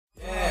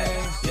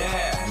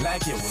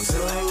like it was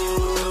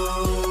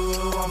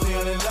ooh. I'm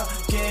feeling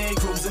lucky,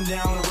 cruising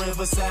down the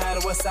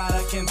riverside, the west side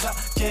of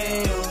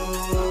Kentucky.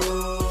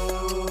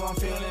 Ooh, I'm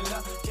feeling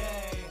lucky.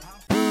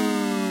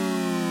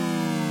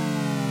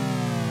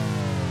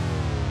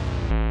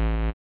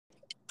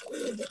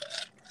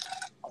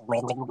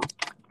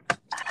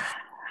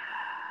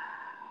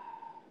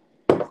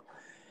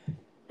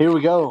 Here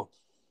we go.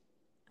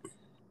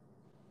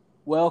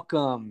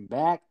 Welcome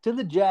back to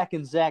the Jack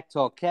and Zach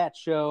Talk Cat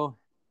Show.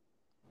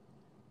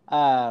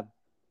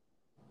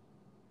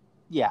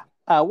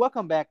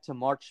 Welcome back to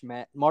March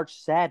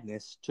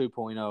Sadness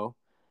 2.0.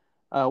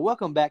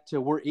 Welcome back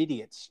to We're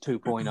Idiots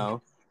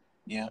 2.0.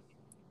 Yeah.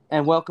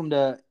 And welcome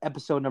to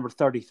episode number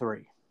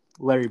 33.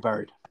 Larry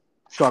Bird,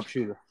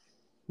 sharpshooter.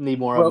 Need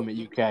more of them at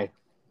UK.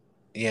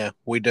 Yeah,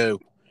 we do.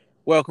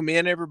 Welcome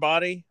in,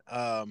 everybody.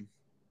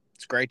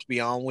 It's great to be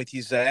on with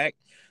you, Zach,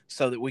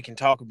 so that we can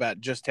talk about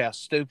just how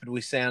stupid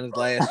we sounded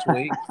last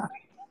week.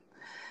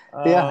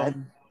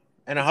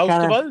 And a host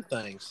of other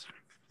things.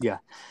 Yeah.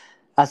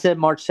 I said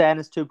March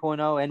Sadness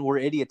 2.0 and We're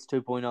Idiots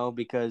 2.0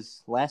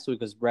 because last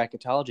week was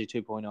Bracketology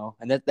 2.0.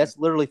 And that's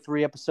literally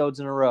 3 episodes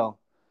in a row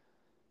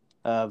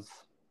of,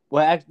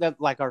 that's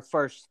like our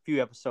first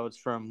few episodes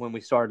from when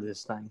we started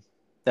this thing.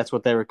 That's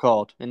what they were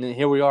called. And then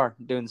here we are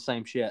doing the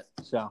same shit.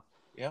 So,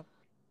 yep.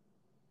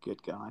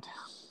 Good God.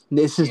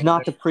 This is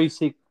not the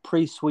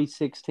pre-Sweet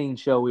 16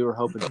 show we were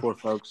hoping for,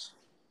 folks.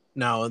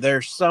 No,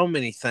 there's so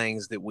many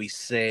things that we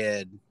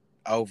said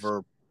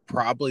over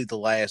probably the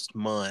last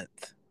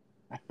month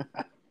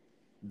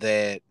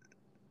that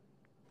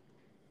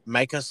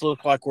make us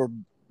look like we're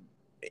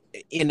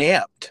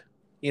inept,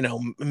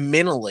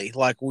 mentally,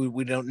 like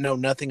we don't know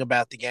nothing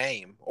about the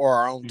game or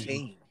our own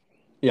team.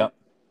 Yep.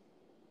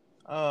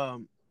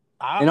 In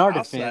our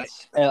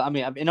defense, I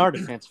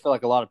feel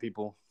like a lot of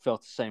people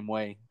felt the same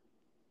way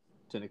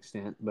to an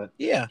extent, but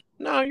yeah,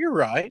 no, you're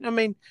right. I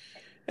mean,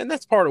 and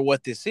that's part of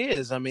what this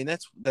is. I mean,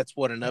 that's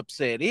what an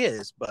upset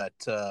is. But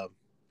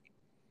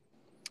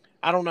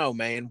I don't know,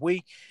 man.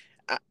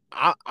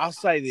 I'll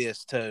say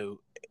this too.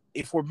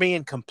 If we're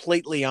being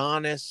completely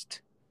honest,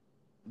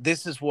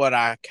 this is what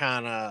I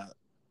kind of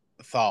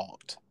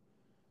thought,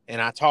 and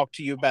I talked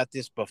to you about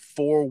this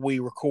before we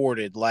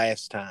recorded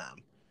last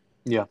time.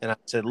 Yeah, and I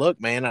said,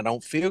 "Look, man, I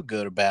don't feel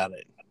good about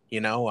it.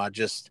 I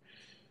just."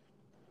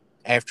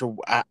 After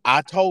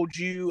I told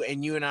you,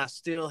 and you and I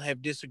still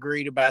have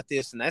disagreed about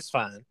this, and that's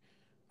fine.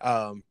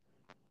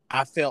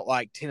 I felt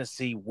like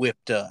Tennessee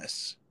whipped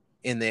us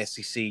in the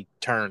SEC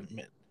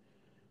tournament.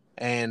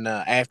 And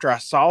after I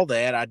saw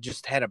that, I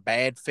just had a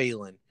bad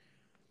feeling.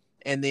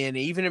 And then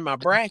even in my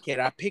bracket,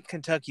 I picked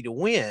Kentucky to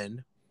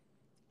win,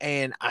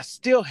 and I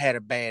still had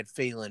a bad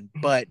feeling.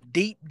 But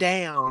deep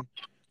down,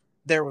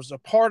 there was a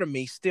part of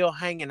me still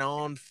hanging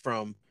on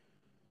from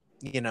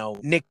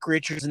Nick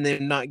Richards and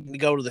them not going to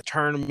go to the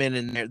tournament,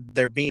 and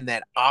there being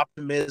that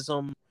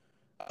optimism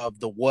of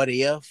the what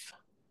if,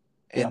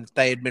 and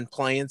they had been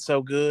playing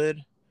so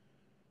good.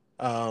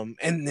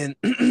 And then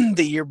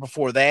the year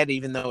before that,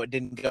 even though it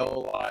didn't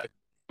go like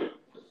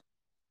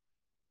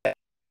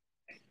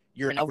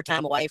you're an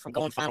overtime away from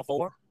going Final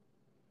Four.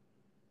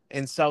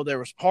 And so there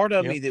was part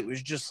of me that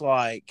was just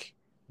like,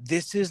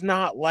 this is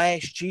not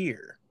last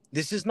year.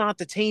 This is not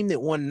the team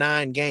that won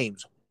 9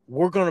 games.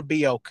 We're going to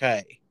be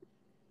okay.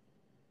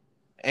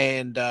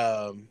 And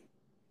I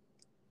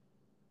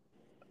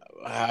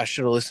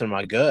should have listened to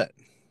my gut.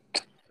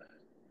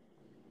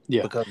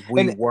 Yeah. Because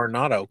we were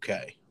not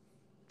okay.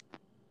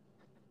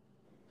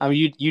 I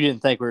mean, you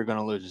didn't think we were going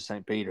to lose to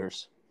St.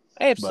 Peter's.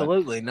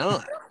 Absolutely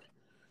not.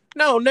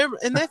 No, never.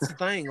 And that's the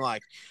thing.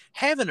 Like,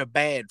 having a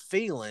bad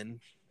feeling,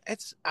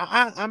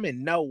 I'm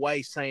in no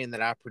way saying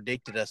that I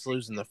predicted us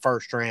losing the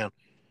first round.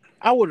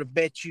 I would have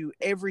bet you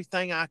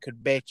everything I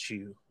could bet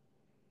you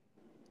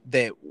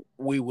that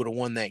we would have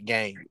won that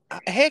game.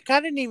 Heck,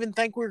 I didn't even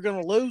think we were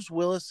going to lose,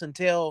 Willis,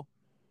 until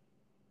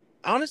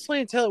it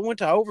went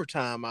to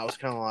overtime. I was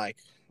kind of like,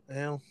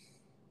 well,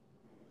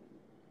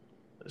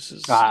 this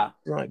is not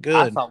good.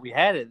 I thought we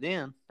had it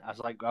then. I was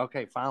like,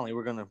 okay, finally,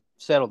 we're going to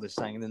settle this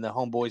thing. And then the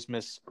homeboys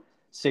missed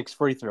 6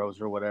 free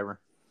throws or whatever.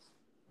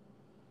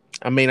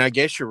 I mean, I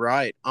guess you're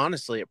right.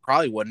 Honestly, it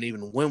probably wasn't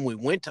even when we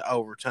went to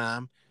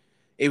overtime.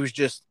 It was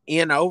just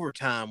in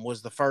overtime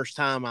was the first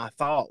time I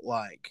thought,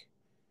 like,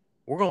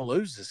 we're going to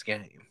lose this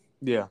game.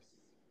 Yeah.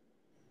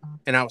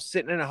 And I was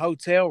sitting in a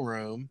hotel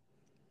room.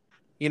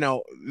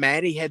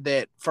 Maddie had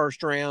that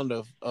first round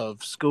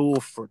of school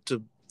for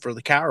the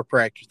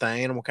chiropractor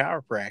thing, animal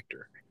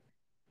chiropractor.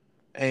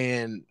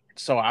 And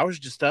so I was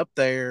just up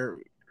there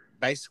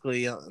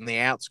basically on the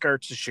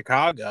outskirts of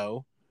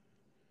Chicago.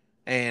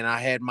 And I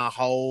had my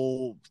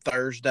whole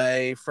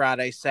Thursday,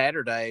 Friday,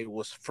 Saturday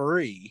was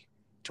free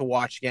to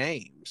watch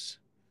games.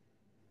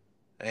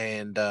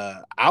 And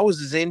I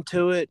was as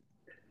into it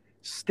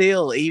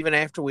still, even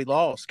after we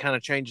lost, kind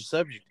of change the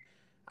subject.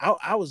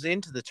 I was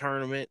into the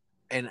tournament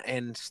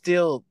and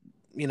still,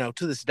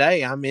 to this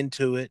day, I'm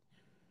into it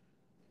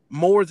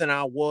more than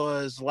I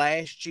was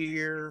last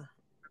year.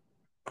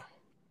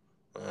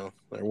 Well,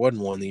 there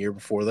wasn't one the year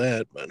before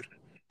that, but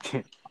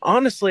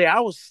Honestly,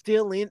 I'm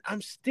still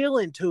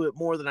into it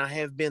more than I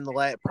have been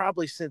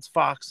probably since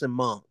Fox and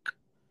Monk.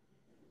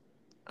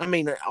 I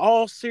mean, in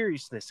all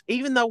seriousness,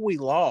 even though we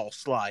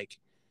lost, like,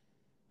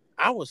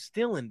 I was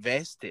still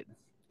invested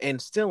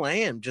and still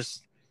am,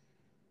 just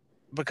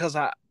because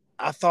I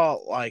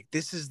thought, like,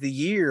 this is the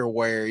year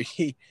where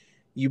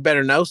you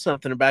better know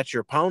something about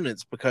your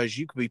opponents because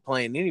you could be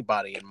playing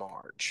anybody in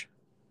March.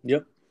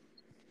 Yep.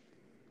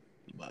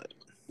 But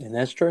And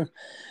that's true.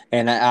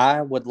 And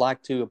I would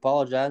like to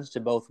apologize to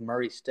both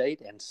Murray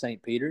State and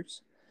St.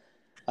 Peter's.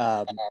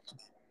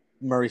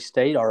 Murray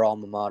State, our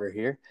alma mater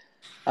here.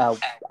 I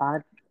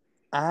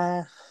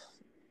I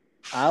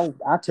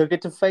I took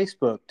it to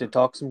Facebook to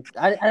talk some.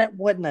 I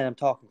wasn't that I'm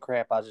talking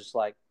crap. I was just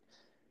like,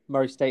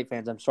 Murray State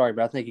fans, I'm sorry,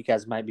 but I think you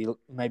guys might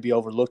be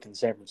overlooking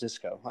San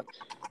Francisco.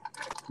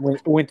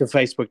 Went to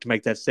Facebook to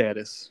make that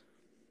status.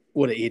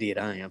 What an idiot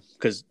I am!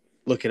 Because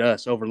look at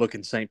us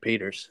overlooking St.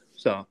 Peter's.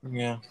 So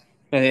yeah,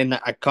 and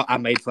I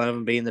made fun of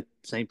them being the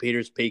St.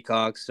 Peter's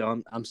Peacocks.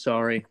 So I'm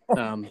sorry.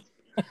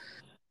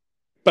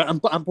 But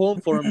I'm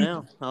pulling for them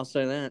now. I'll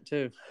say that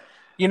too.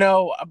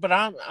 but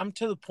I'm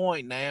to the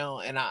point now,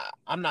 and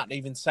I'm not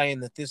even saying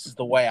that this is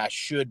the way I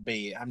should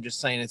be. I'm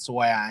just saying it's the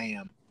way I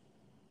am.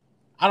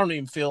 I don't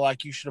even feel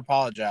like you should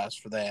apologize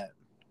for that.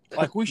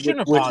 Like, we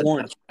shouldn't Which apologize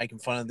one? for making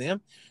fun of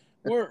them.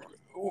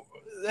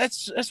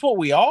 That's what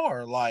we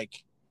are.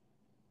 Like,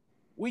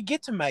 we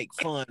get to make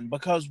fun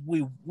because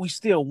we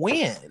still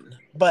win,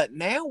 but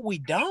now we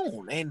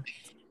don't. And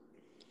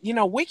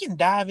we can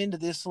dive into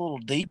this a little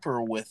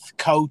deeper with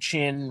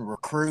coaching,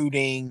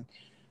 recruiting,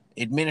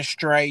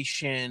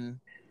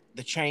 administration,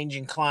 the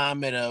changing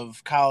climate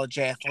of college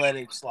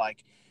athletics.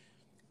 Like,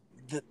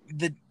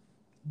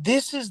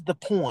 this is the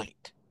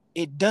point.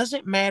 It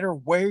doesn't matter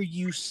where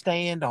you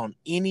stand on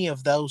any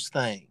of those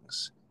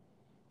things.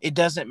 It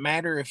doesn't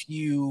matter if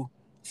you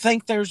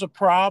think there's a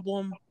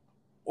problem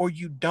or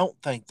you don't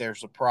think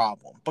there's a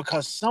problem,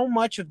 because so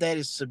much of that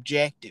is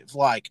subjective.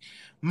 Like,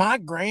 my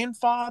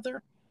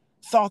grandfather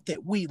thought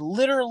that we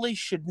literally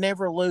should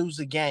never lose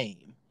a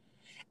game.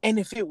 And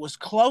if it was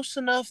close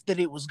enough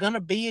that it was going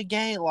to be a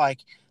game,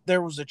 like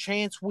there was a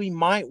chance we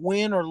might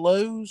win or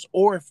lose,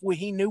 or if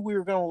he knew we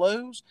were going to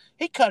lose,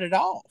 he cut it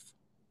off.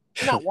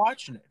 Not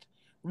watching it.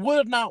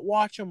 Would not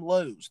watch them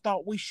lose.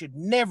 Thought we should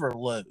never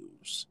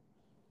lose.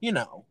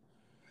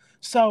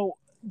 So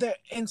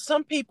and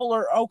some people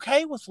are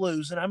okay with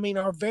losing. I mean,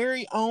 our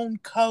very own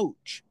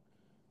coach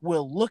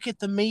will look at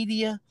the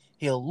media,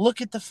 he'll look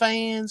at the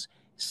fans,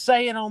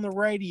 say it on the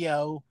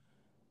radio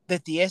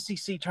that the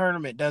SEC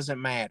tournament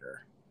doesn't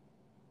matter.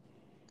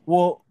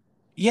 Well,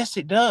 yes,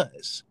 it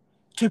does.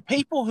 To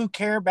people who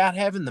care about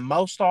having the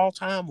most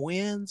all-time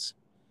wins,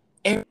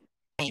 every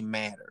game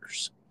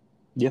matters.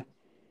 Yeah.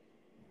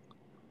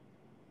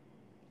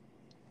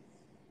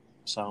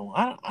 So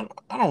I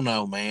don't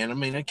know, man. I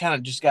mean, I kind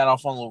of just got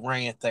off on a little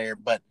rant there,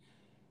 but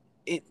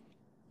the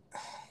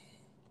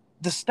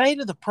state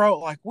of the pro,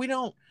 like,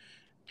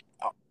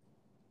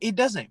 it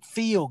doesn't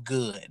feel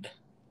good.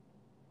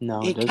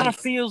 No, It kind of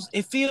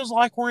feels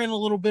like we're in a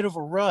little bit of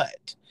a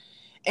rut.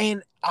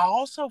 And I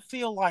also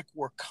feel like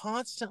we're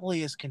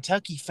constantly, as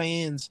Kentucky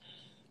fans,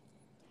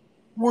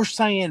 we're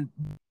saying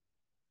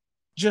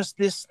just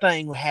this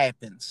thing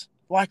happens.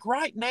 Like,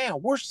 right now,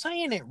 we're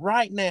saying it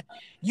right now.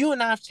 You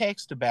and I've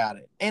texted about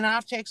it, and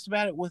I've texted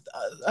about it with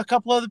a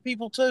couple other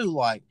people too.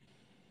 Like,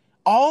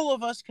 all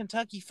of us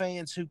Kentucky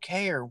fans who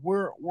care,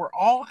 we're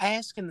all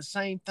asking the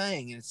same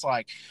thing. And it's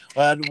like,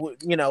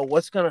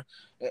 what's gonna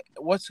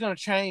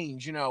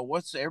change?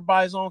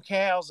 Everybody's on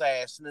Cal's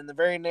ass, and then the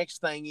very next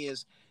thing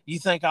is, you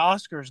think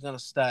Oscar's gonna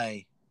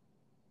stay?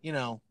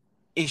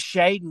 Is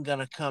Shaden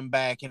gonna come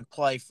back and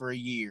play for a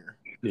year?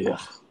 Yeah.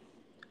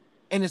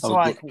 And it's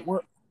like,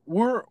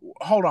 we're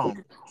hold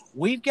on.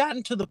 We've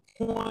gotten to the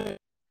point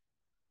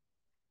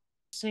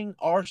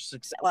our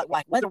success,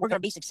 like whether we're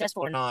going to be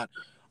successful or not,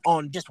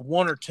 on just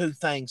one or two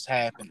things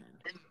happening.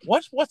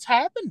 What's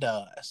happened to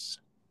us?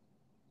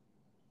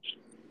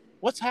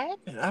 What's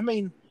happened? I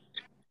mean,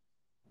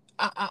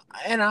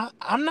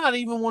 I'm not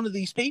even one of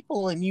these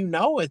people, and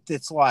it.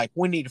 That's like,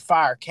 we need to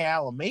fire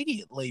Cal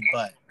immediately,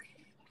 but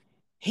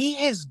he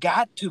has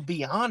got to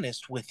be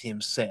honest with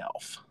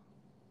himself.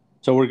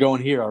 So we're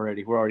going here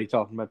already. We're already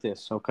talking about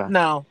this. Okay.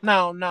 No,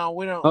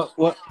 we don't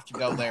have to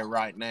go there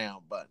right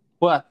now.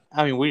 But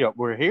I mean,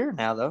 we're here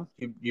now, though.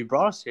 You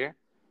brought us here.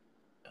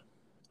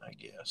 I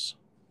guess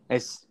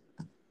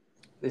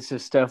this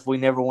is stuff we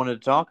never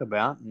wanted to talk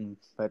about,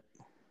 but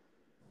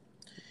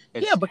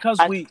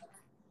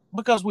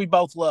because we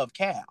both love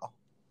Cal.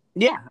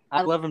 Yeah,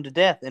 I love him to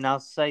death, and I'll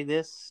say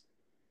this: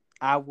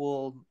 I'm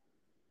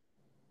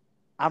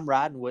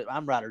ride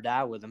or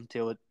die with him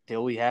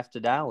till we have to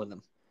die with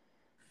him.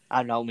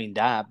 I don't mean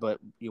die,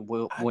 but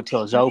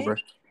until it's over.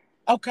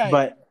 Okay.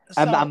 But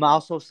I'm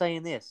also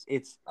saying this: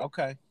 it's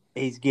okay.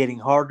 He's getting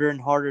harder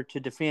and harder to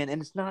defend,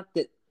 and it's not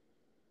that.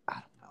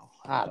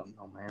 I don't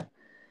know, man.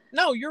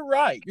 No, you're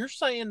right. You're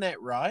saying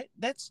that right.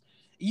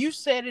 You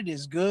said it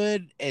as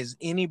good as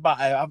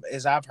anybody,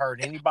 as I've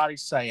heard anybody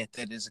say it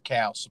that is a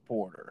Cal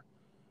supporter.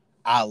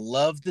 I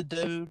love the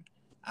dude.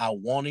 I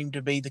want him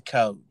to be the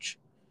coach,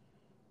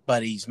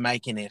 but he's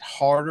making it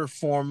harder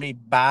for me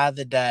by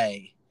the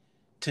day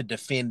to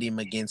defend him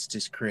against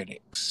his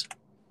critics.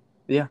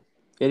 Yeah,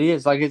 it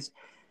is. It's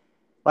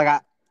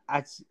like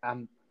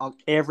I'm on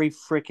every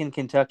freaking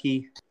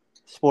Kentucky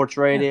sports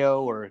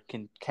radio or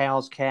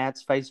Cows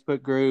Cats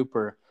Facebook group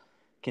or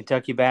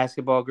Kentucky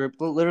basketball group.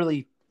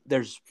 Literally,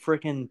 there's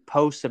freaking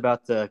posts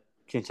about the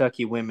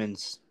Kentucky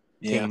women's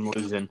team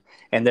losing,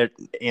 and they're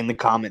in the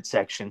comment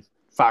section.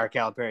 Fire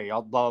Calipari,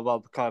 all blah blah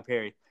blah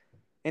Calipari,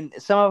 and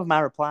some of them I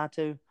reply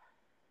to,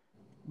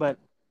 but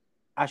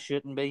I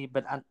shouldn't be.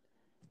 But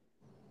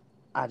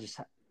I just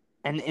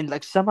and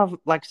like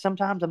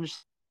sometimes I'm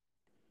just,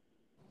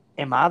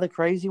 am I the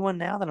crazy one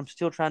now that I'm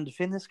still trying to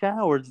defend this guy,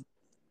 or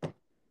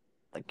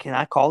can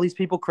I call these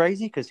people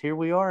crazy? Because here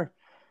we are,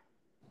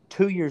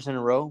 2 years in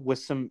a row with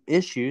some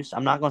issues.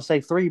 I'm not going to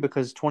say 3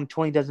 because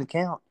 2020 doesn't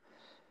count.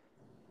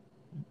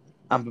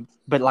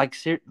 But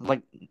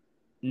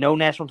no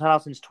national title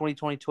since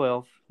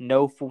 2012,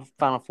 no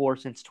Final Four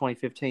since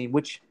 2015.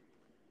 Which,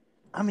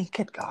 I mean,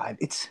 good God,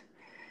 it's.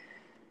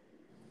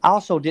 I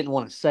also didn't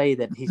want to say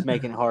that he's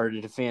making it harder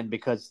to defend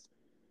because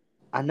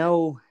I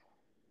know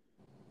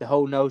the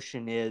whole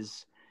notion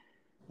is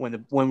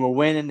when we're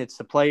winning, it's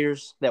the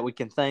players that we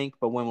can thank,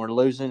 but when we're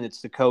losing,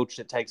 it's the coach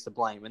that takes the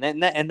blame,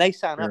 and they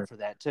sign up for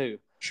that too.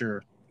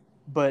 Sure,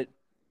 but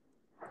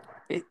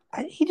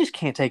he just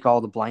can't take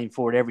all the blame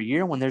for it every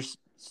year when there's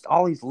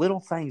all these little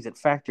things that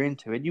factor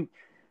into it.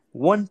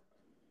 One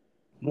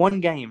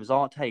game is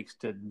all it takes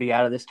to be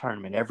out of this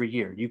tournament every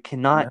year. You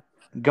cannot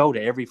go to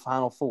every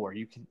Final Four.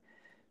 You can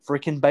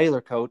freaking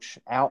Baylor coach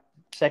out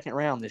second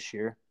round this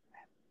year,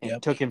 and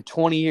it took him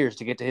 20 years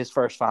to get to his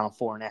first Final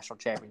Four national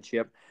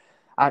championship.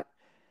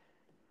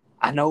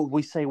 I know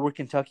we say we're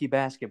Kentucky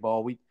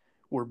basketball.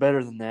 We're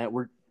better than that.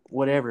 We're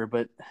whatever,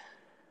 but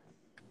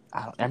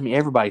I mean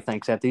everybody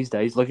thinks that these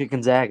days. Look at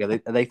Gonzaga.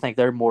 They think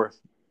they're more.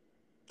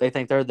 They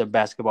think they're the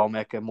basketball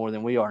mecca more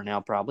than we are now.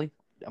 Probably.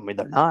 I mean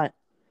they're not.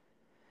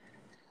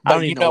 I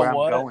don't even know where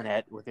I'm going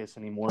at with this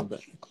anymore.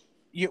 But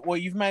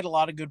you've made a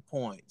lot of good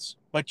points.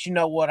 But you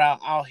know what?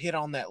 I'll hit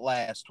on that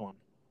last one.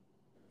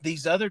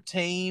 These other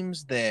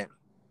teams that,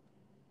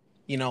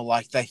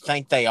 like they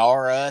think they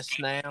are us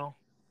now.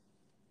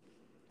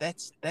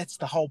 That's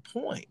the whole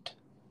point.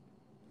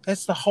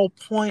 That's the whole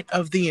point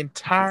of the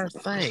entire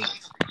thing,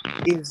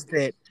 is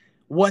that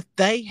what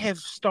they have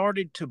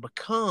started to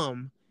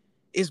become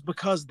is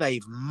because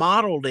they've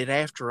modeled it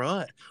after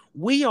us.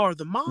 We are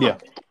the model. Yeah.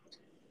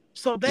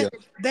 So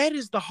that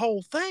is the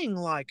whole thing.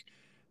 Like,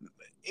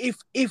 if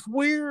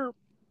we're,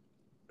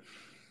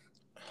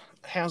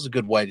 how's a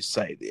good way to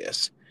say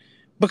this?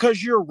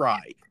 Because you're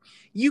right.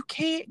 You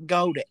can't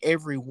go to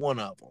every one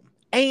of them.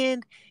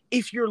 And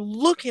if you're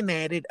looking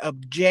at it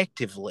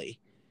objectively,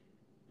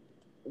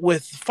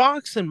 with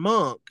Fox and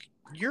Monk,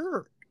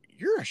 you're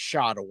a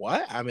shot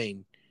away. I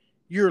mean,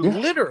 you're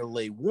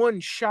literally one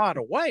shot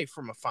away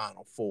from a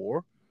Final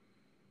Four.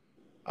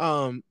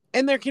 And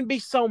there can be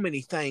so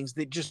many things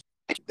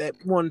that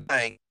one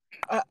thing.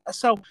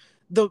 So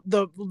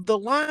the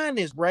line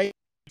is right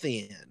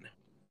thin.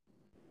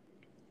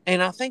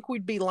 And I think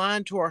we'd be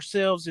lying to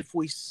ourselves if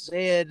we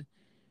said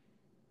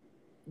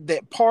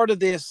that part of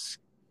this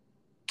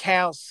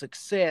Cal's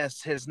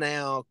success has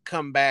now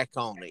come back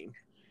on him.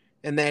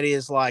 And that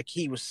is, like,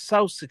 he was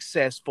so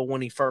successful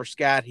when he first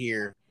got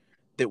here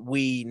that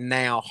we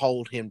now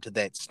hold him to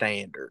that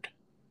standard.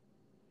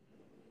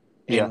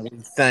 And we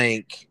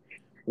think,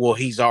 well,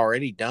 he's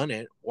already done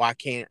it. Why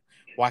can't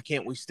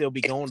we still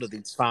be going to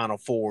these Final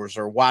Fours?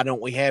 Or why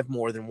don't we have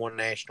more than one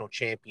national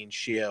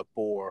championship?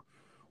 Or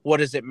what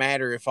does it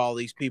matter if all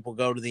these people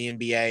go to the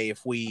NBA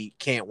if we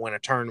can't win a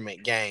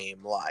tournament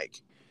game?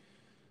 Like,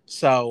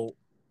 so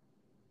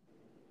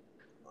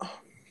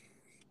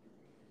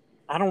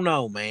I don't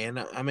know,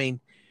 man. I mean,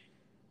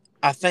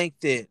 I think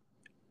that,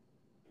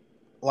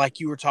 like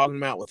you were talking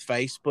about with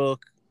Facebook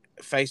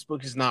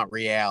is not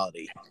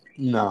reality.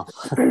 No.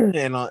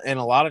 and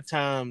a lot of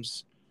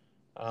times,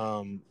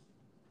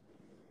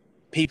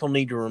 people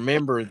need to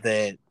remember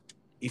that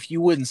if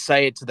you wouldn't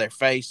say it to their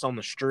face on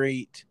the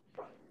street,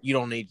 you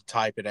don't need to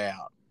type it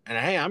out. And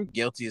hey, I'm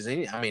guilty as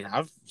any. I mean,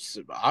 I've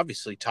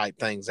obviously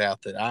typed things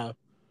out that I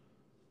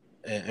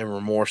am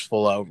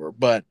remorseful over,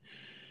 but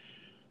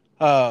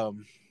I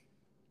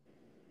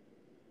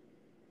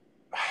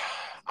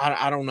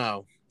don't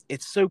know.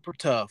 It's super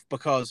tough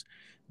because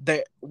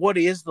what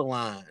is the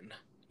line?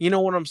 You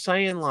know what I'm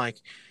saying? Like,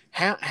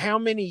 how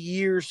many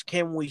years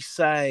can we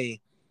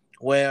say,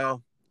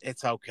 well,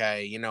 it's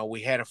okay.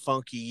 We had a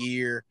funky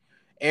year.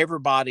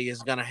 Everybody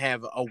is going to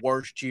have a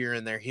worst year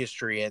in their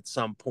history at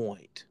some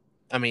point.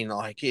 I mean,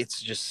 like,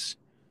 it's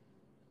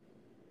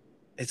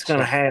going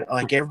to have,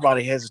 like,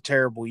 everybody has a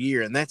terrible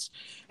year. And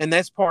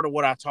that's part of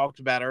what I talked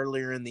about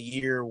earlier in the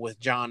year with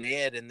John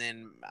Ed. And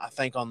then I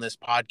think on this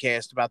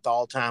podcast about the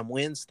all-time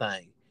wins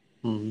thing.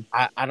 Mm-hmm.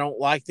 I don't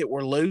like that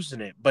we're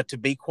losing it, but to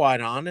be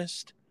quite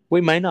honest,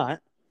 we may not,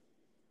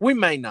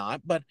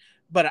 but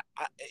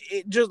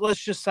let's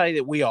just say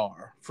that we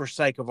are, for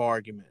sake of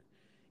argument.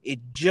 it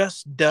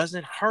just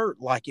doesn't hurt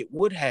like it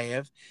would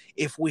have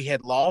if we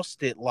had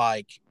lost it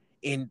like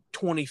in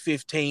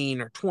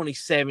 2015 or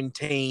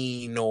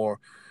 2017 or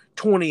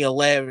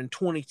 2011,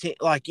 2010,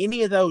 like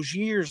any of those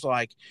years.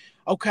 Like,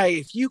 okay,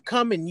 if you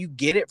come and you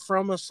get it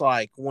from us,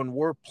 like when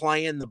we're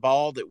playing the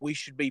ball that we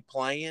should be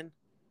playing,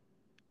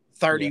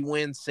 30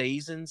 win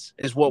seasons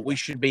is what we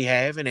should be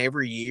having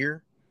every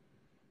year.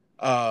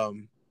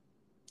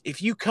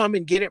 If you come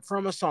and get it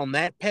from us on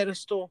that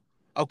pedestal,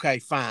 okay,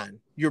 fine,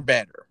 you're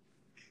better.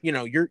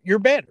 You're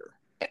better.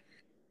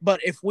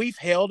 But if we've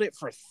held it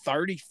for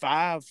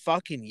 35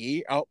 fucking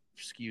years,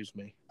 excuse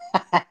me.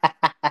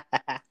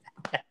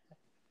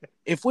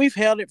 If we've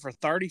held it for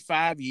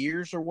 35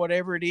 years or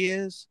whatever it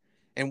is,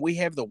 and we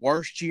have the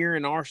worst year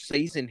in our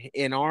season,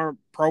 in our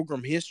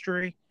program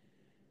history,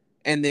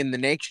 and then the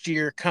next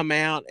year come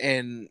out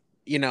and,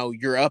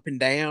 you're up and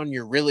down,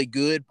 you're really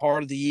good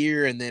part of the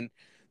year, and then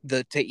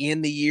to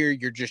end the year,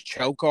 you're just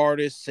choke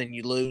artists and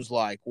you lose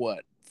like,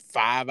 what,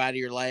 5 out of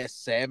your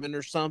last 7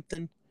 or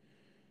something?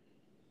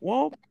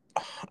 Well,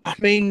 I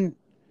mean,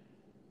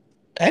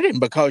 that isn't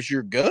because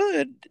you're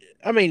good.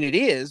 I mean, it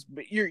is,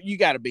 but you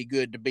got to be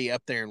good to be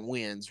up there and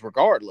wins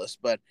regardless.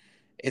 But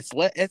it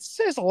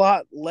says a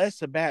lot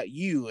less about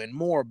you and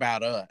more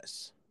about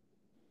us.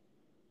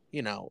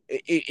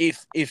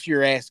 If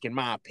you're asking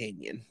my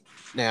opinion.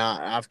 Now,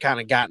 I've kind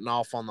of gotten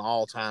off on the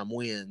all-time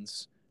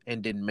wins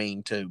and didn't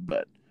mean to,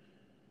 but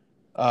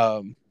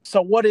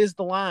so what is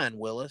the line,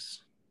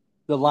 Willis?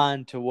 The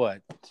line to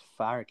what?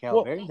 Fire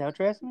Calipari? Is that what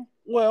you're asking me?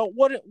 Well,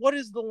 what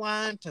is the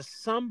line to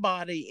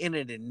somebody in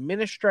an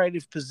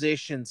administrative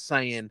position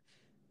saying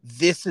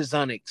this is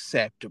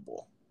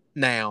unacceptable?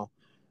 Now,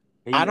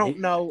 I don't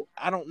know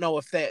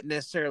if that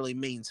necessarily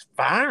means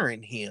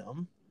firing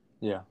him.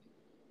 Yeah.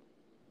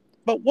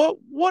 But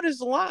what is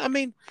the line? I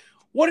mean,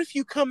 what if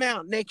you come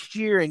out next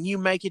year and you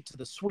make it to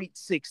the Sweet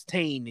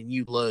 16 and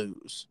you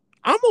lose?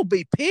 I'm going to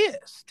be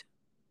pissed.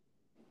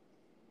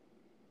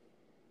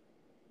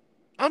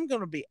 I'm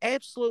going to be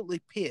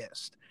absolutely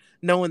pissed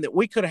knowing that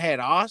we could have had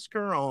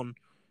Oscar on.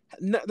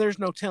 There's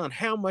no telling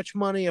how much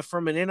money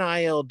from an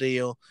NIL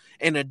deal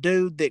and a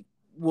dude that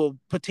will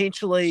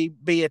potentially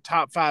be a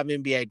top 5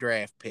 NBA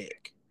draft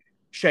pick,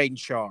 Shaden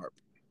Sharp.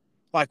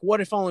 Like, what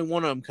if only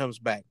one of them comes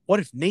back? What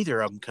if neither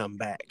of them come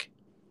back?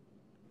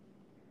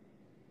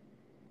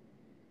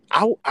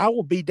 I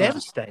will be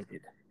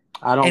devastated.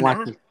 I don't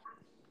like to.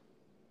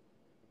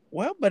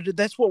 Well, but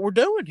that's what we're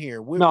doing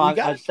here.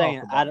 I'm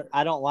saying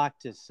I don't like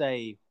to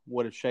say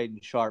what if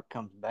Shaden Sharp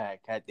comes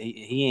back.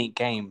 He ain't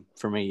came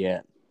for me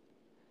yet.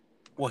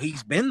 Well,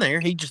 he's been there.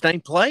 He just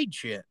ain't played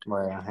shit.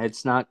 Well,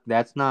 that's not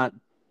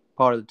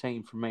part of the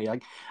team for me.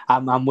 Like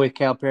I'm with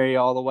Calipari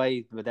all the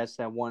way, but that's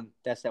that one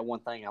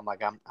thing. I'm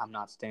like I'm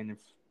not standing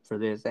for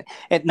this.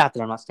 And not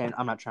that I'm not standing.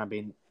 I'm not trying to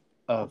be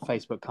a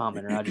Facebook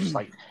commenter. I just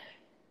like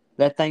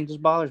that thing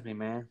just bothers me,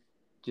 man.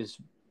 Just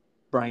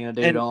bringing a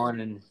dude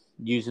on and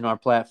using our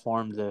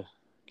platform to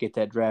get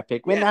that draft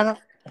pick. Yeah.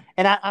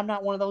 I'm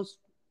not one of those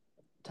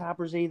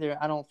toppers either.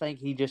 I don't think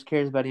he just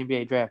cares about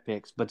NBA draft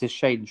picks. But this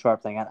Shaden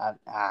Sharp thing,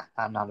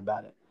 I'm not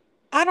about it.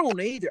 I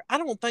don't either. I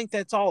don't think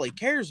that's all he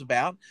cares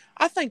about.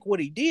 I think what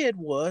he did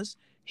was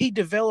he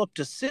developed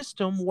a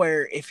system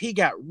where if he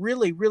got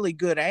really, really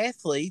good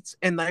athletes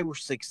and they were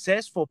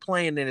successful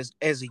playing as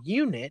a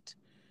unit,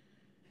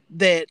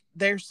 that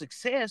their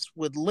success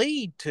would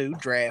lead to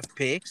draft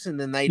picks, and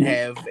then they'd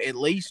have at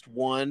least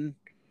one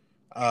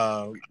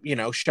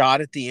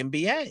shot at the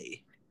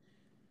NBA.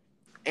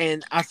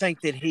 And I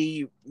think that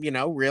he,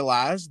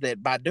 realized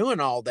that by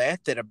doing all that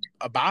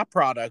a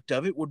byproduct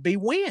of it would be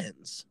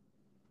wins.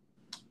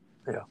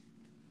 Yeah.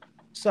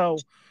 So,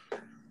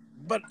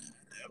 but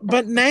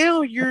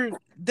now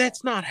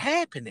that's not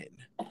happening.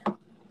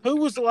 Who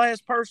was the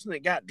last person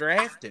that got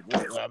drafted?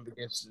 Well, I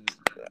guess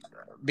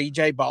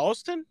BJ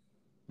Boston.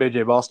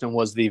 BJ Boston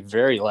was the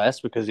very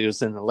last because he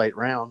was in the late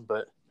round,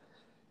 but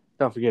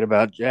don't forget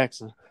about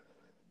Jackson.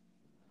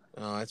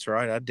 Oh, that's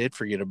right. I did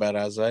forget about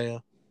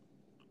Isaiah.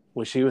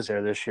 Wish he was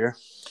there this year.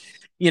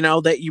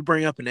 That you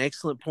bring up an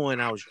excellent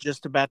point. I was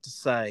just about to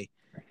say,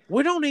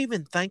 we don't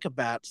even think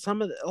about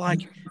some of the,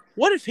 like,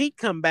 what if he'd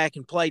come back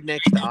and played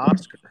next to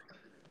Oscar?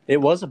 It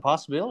was a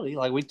possibility.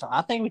 Like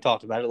I think we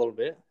talked about it a little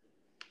bit.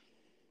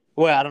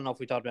 Well, I don't know if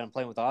we talked about him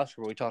playing with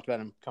Oscar, but we talked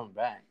about him coming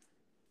back.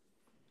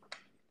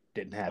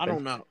 Didn't happen.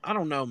 I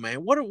don't know, man.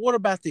 What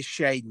about this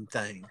Shaden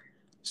thing?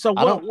 So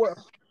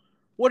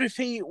what if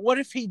he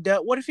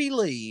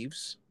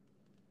leaves?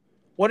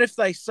 What if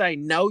they say,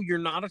 no, you're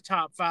not a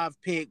top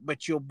 5 pick, but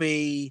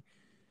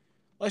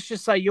let's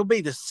just say you'll be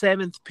the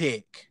 7th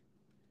pick.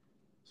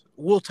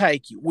 We'll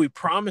take you. We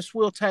promise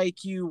we'll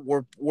take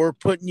you. We're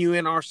putting you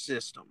in our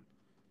system.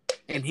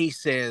 And he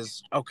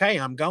says, okay,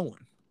 I'm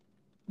going.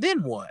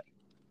 Then what?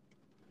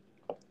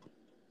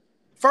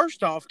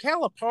 First off,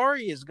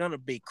 Calipari is going to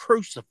be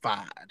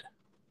crucified.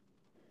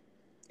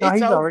 No,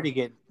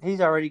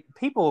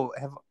 people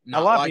have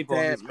not a lot of people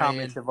in his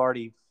comments have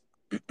already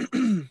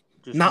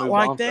just not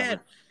like that.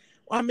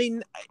 I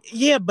mean,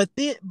 yeah, but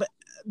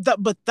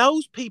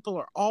those people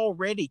are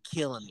already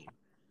killing him.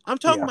 I'm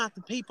talking about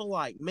the people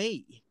like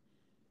me.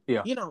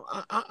 Yeah. You know,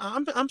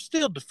 I'm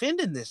still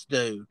defending this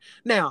dude.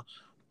 Now,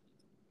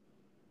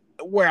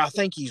 where I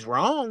think he's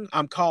wrong,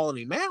 I'm calling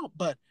him out.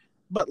 But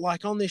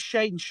like on this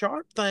Shaden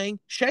Sharp thing,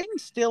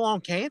 Shaden's still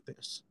on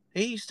campus.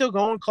 He's still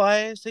going to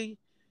class.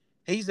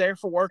 He's there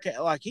for work.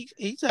 Like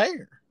he's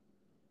there.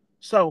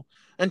 So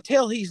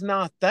until he's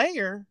not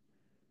there,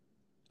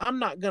 I'm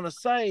not gonna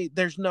say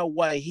there's no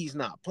way he's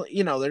not.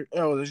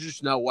 There's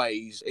just no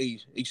way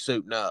he's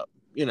suiting up.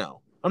 You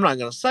know, I'm not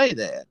gonna say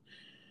that.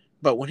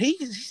 But when he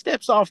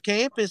steps off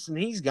campus and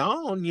he's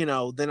gone,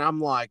 then I'm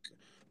like,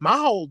 my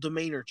whole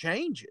demeanor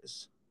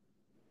changes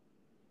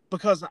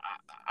because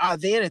I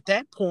then at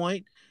that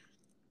point,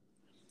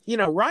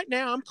 right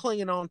now I'm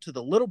clinging on to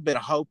the little bit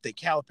of hope that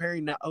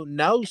Calipari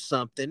knows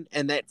something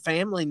and that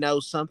family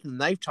knows something.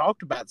 And they've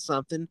talked about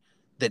something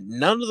that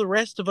none of the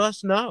rest of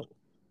us know.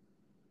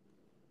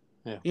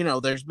 Yeah.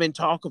 There's been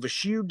talk of a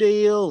shoe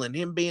deal and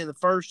him being the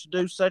first to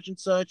do such and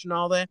such and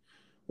all that.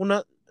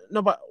 Well,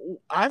 nobody.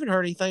 I haven't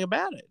heard anything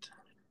about it.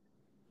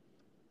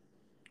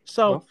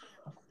 So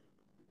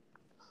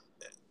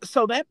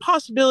that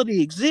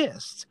possibility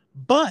exists,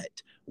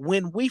 but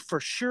when we for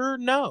sure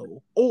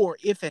know, or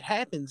if it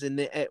happens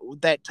at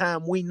that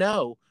time, we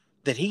know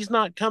that he's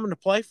not coming to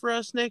play for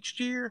us next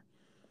year.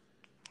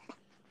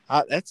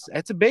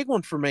 That's a big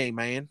one for me,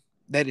 man.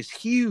 That is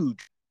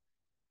huge.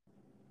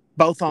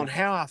 Both on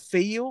how I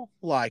feel,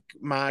 like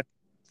my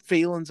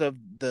feelings of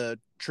the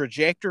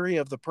trajectory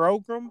of the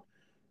program,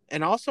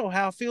 and also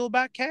how I feel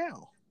about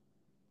Cal,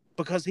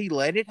 because he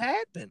let it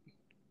happen.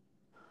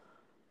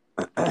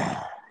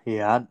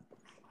 Yeah,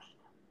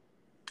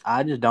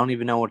 I just don't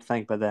even know what to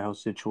think about that whole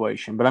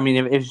situation. But I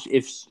mean,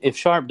 if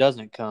Sharp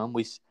doesn't come,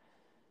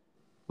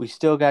 we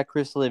still got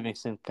Chris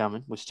Livingston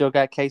coming. We still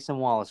got Casey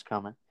Wallace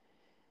coming,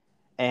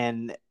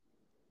 and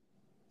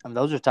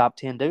those are top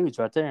 10 dudes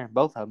right there,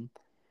 both of them.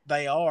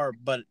 They are,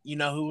 but you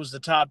know who was the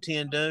top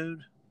 10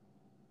 dude?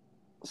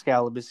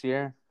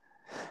 Scalabus.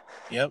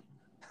 Yep.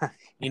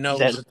 You know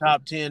who's the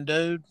top 10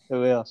 dude?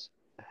 Who else?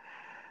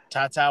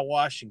 Ty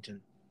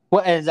Washington.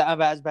 Well, as I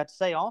was about to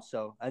say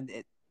also,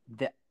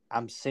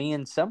 I'm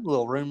seeing some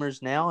little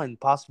rumors now and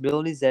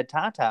possibilities that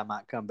Ty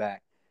might come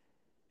back.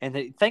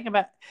 And think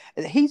about,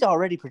 he's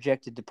already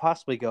projected to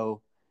possibly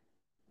go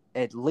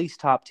at least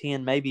top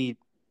 10, maybe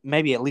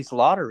at least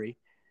lottery.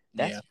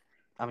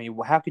 I mean,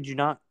 how could you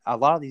not? A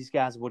lot of these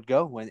guys would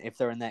go if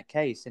they're in that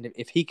case. And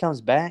if he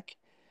comes back,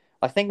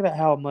 like think about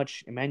how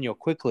much Emmanuel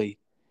Quickly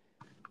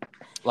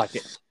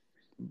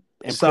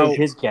improved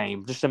his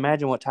game. Just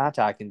imagine what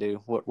Ty can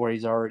do, where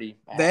he's already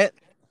at.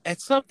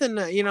 That's something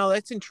that,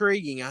 that's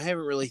intriguing. I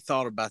haven't really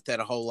thought about that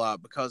a whole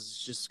lot because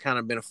it's just kind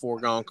of been a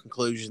foregone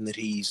conclusion that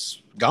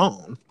he's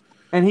gone.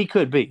 And he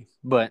could be,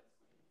 but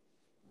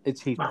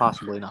he's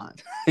possibly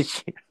not.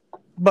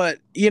 But,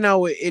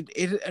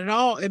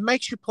 it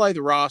makes you play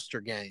the roster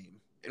game.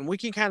 And we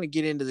can kind of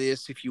get into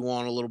this if you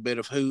want a little bit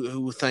of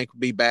who we think will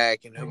be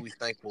back and who we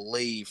think will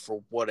leave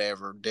for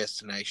whatever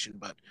destination.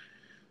 But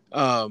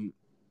I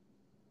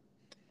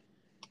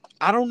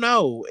don't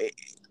know.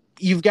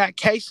 You've got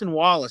Casey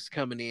Wallace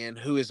coming in,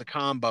 who is a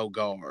combo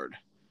guard.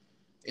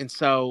 And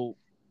so,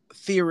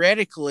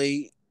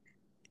 theoretically,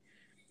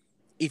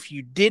 if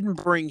you didn't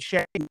bring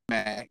Shane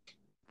back,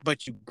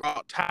 but you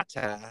brought Ty,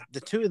 the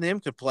two of them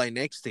could play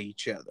next to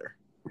each other.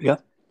 Yeah.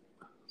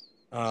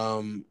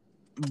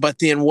 But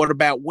then what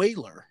about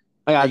Wheeler?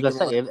 I was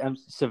going to say, I'm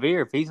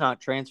severe if he's not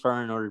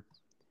transferring or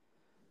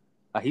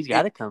he's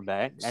got to come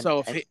back.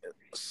 So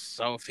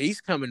if he's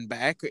coming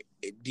back,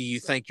 do you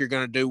think you're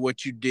going to do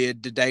what you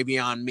did to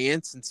Davion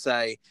Mintz and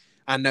say,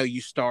 I know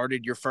you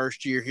started your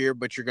first year here,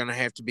 but you're going to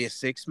have to be a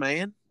sixth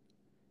man?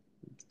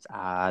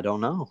 I don't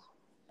know.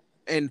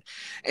 And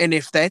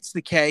if that's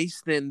the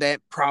case, then that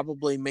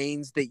probably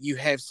means that you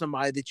have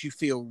somebody that you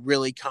feel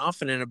really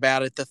confident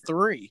about at the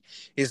 3.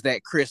 Is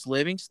that Chris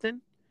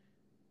Livingston?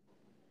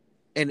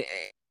 And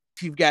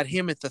if you've got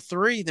him at the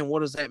 3, then what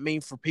does that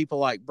mean for people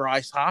like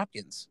Bryce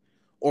Hopkins?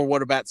 Or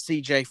what about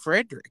CJ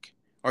Frederick?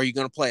 Are you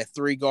going to play a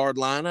 3-guard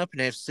lineup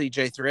and have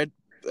CJ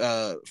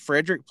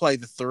Frederick play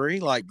the 3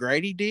 like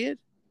Grady did?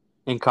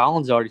 And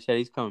Collins already said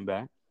he's coming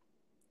back.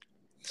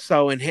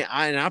 So,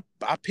 I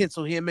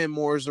pencil him in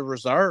more as a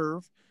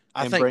reserve.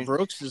 I think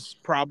Brooks is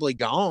probably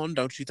gone.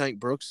 Don't you think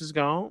Brooks is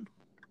gone?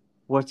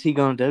 What's he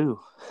going to do?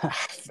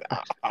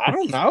 I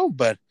don't know,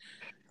 but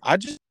I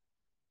just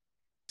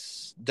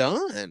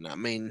done. I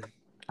mean,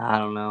 I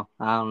don't know.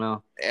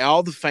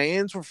 All the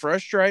fans were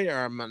frustrated,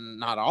 or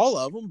not all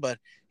of them, but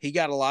he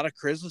got a lot of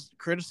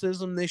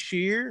criticism this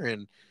year,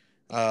 and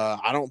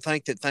I don't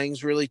think that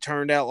things really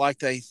turned out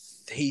like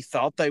he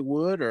thought they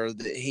would, or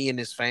that he and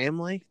his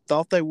family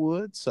thought they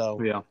would.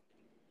 So yeah,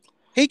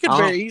 he could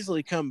very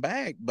easily come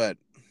back, but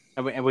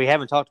and we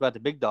haven't talked about the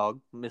big dog,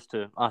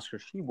 Mr. Oscar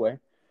Tshiebwe.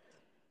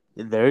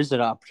 There is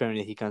an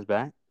opportunity he comes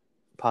back,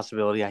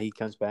 possibility he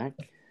comes back.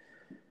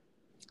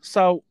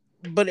 So,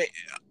 but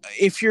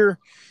if you're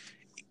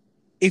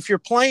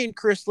playing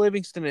Chris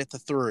Livingston at the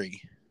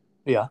 3,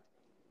 yeah,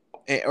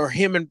 or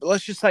him and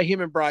let's just say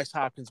him and Bryce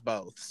Hopkins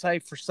both. Say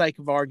for sake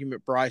of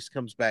argument, Bryce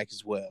comes back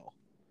as well.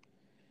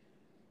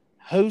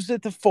 Who's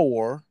at the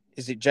 4?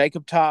 Is it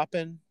Jacob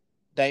Toppin,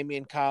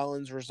 Damian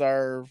Collins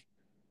reserve?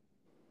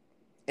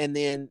 And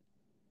then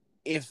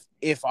if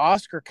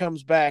Oscar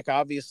comes back,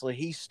 obviously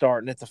he's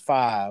starting at the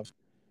 5.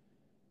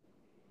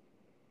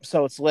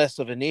 So it's less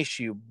of an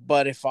issue.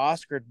 But if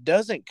Oscar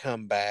doesn't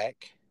come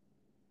back,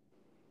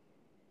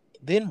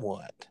 then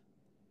what?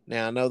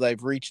 Now, I know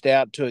they've reached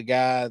out to a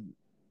guy,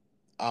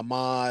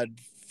 Ahmad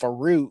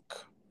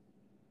Farouk.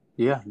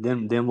 Yeah,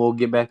 then we'll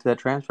get back to that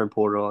transfer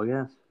portal, I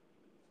guess.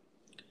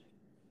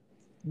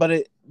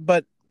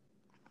 But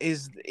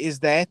is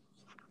that,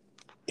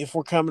 if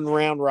we're coming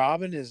round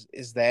robin,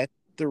 is that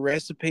the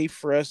recipe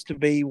for us to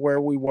be where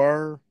we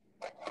were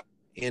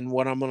in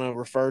what I'm going to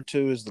refer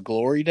to as the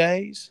glory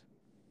days?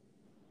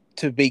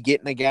 To be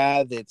getting a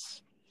guy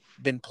that's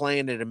been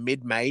playing at a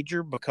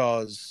mid-major?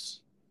 Because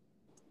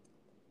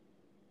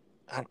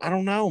I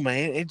don't know,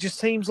 man. It just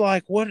seems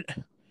like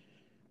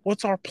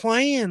what's our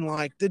plan?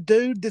 Like the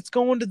dude that's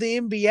going to the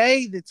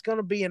NBA that's going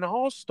to be an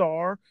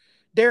all-star,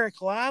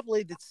 Derek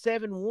Lively, that's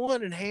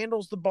 7'1" and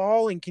handles the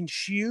ball and can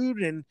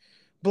shoot and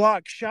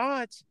block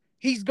shots,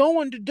 he's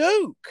going to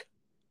Duke.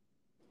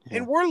 Yeah.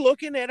 And we're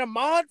looking at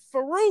Ahmad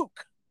Farouk.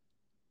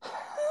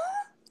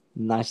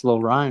 Nice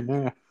little rhyme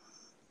there.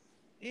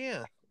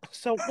 Yeah.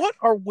 So what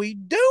are we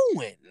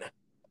doing?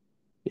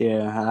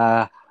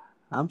 Yeah,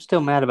 I'm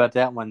still mad about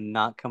that one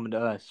not coming to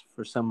us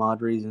for some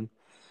odd reason.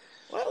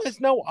 Well, there's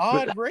no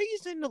odd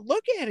reason to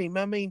look at him.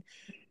 I mean,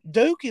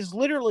 Duke is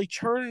literally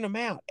churning them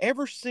out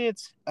ever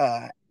since,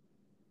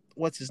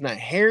 what's his name?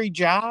 Harry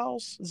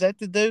Giles? Is that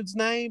the dude's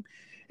name?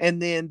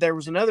 And then there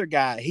was another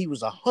guy. He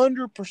was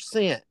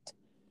 100%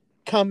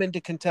 coming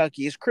to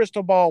Kentucky. His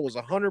crystal ball was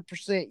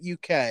 100%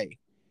 UK.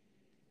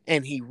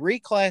 And he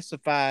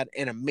reclassified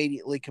and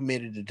immediately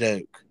committed to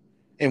Duke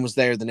and was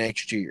there the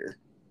next year.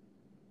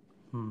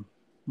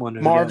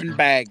 Marvin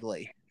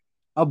Bagley.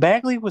 Oh,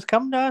 Bagley was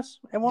coming to us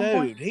at one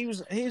point?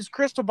 Dude, his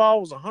crystal ball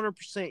was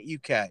 100%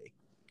 UK.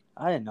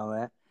 I didn't know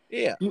that.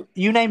 Yeah.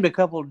 You named a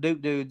couple of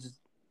Duke dudes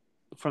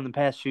from the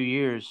past few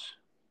years,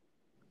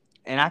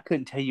 and I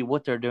couldn't tell you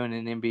what they're doing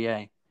in the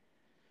NBA.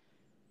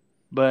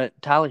 But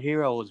Tyler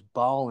Hero was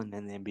balling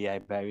in the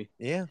NBA, baby.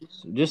 Yeah.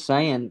 Just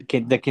saying,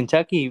 the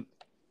Kentucky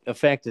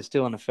effect is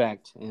still in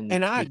effect.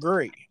 And I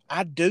agree.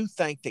 I do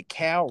think that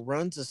Cal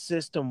runs a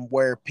system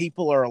where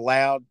people are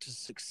allowed to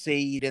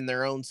succeed in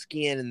their own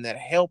skin, and that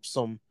helps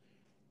them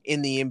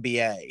in the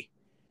NBA.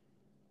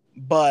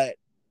 But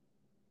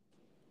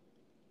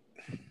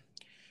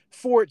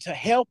for it to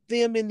help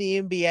them in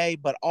the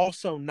NBA, but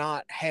also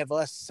not have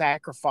us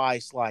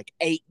sacrifice like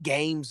 8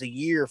 games a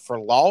year for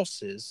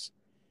losses,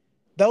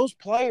 those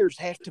players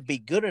have to be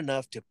good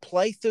enough to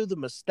play through the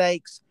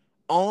mistakes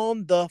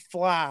on the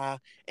fly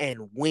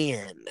and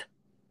win.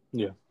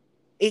 Yeah.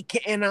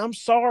 And I'm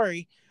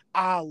sorry,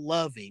 I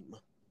love him,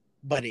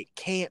 but it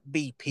can't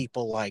be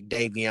people like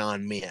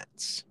Davion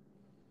Mintz.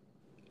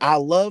 I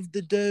love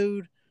the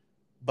dude,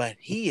 but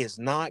he is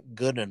not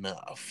good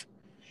enough.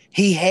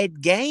 He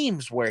had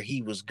games where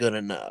he was good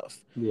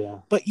enough. Yeah.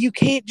 But you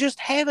can't just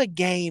have a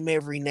game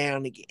every now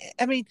and again.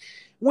 I mean,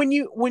 when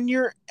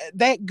you're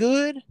that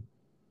good,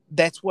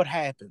 that's what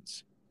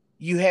happens.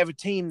 You have a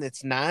team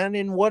that's 9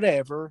 and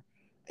whatever,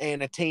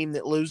 and a team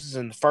that loses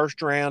in the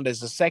first round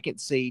as a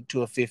 2nd seed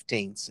to a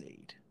 15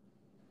 seed.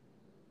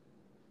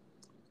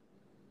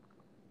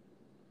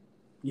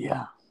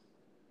 Yeah.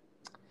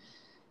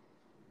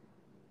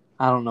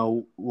 I don't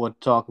know what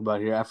to talk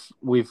about here.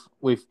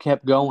 We've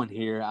kept going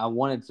here. I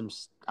wanted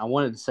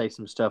to say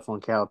some stuff on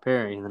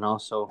Calipari, and then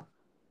also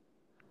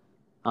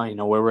I don't even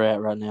know where we're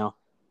at right now.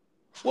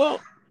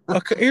 Well,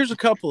 okay, here's a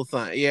couple of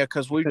things. Yeah,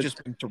 because we've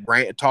just been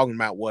talking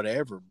about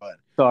whatever. But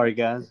sorry,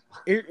 guys.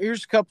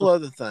 Here's a couple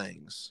other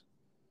things.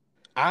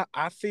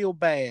 I feel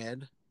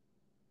bad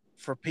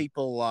for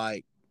people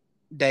like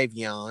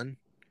Davion,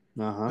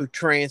 who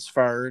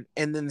transferred,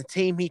 and then the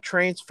team he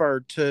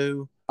transferred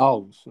to.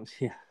 Oh,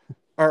 yeah.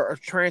 Or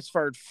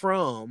transferred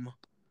from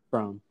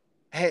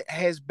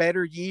has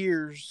better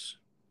years.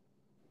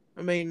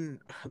 I mean,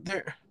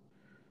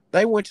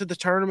 they went to the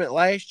tournament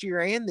last year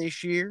and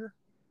this year.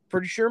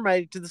 Pretty sure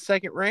made it to the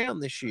 2nd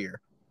round this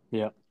year.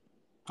 Yep.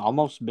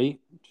 Almost beat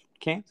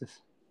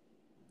Kansas.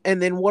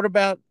 And then what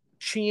about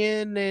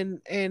Chin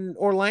and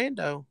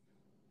Orlando?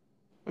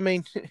 I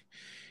mean,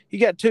 you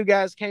got 2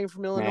 guys came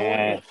from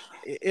Illinois.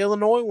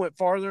 Illinois went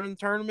farther in the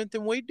tournament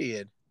than we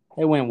did.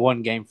 They went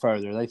 1 game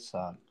further. They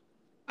sucked.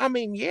 I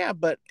mean, yeah,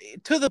 but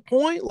to the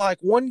point, like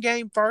 1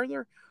 game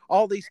further,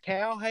 all these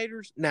Cal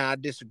haters. Now, I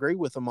disagree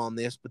with them on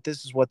this, but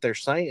this is what they're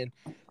saying.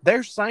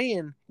 They're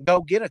saying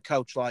go get a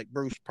coach like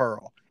Bruce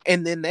Pearl,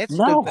 and then that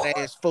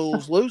stupid-ass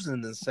fool's losing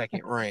in the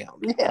 2nd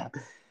round. Yeah.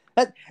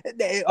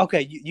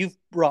 Okay, you've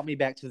brought me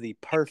back to the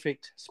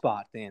perfect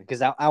spot then,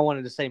 because I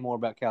wanted to say more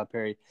about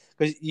Calipari,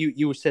 because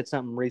you said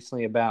something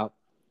recently about,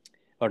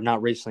 or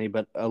not recently,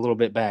 but a little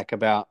bit back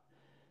about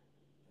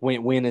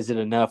when is it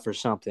enough or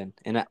something,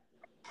 and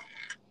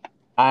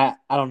I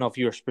don't know if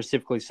you were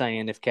specifically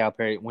saying if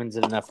Calipari wins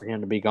it enough for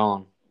him to be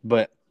gone,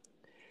 but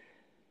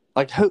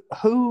like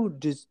who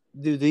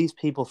do these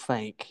people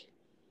think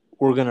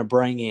we're going to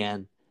bring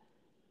in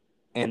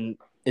and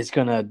it's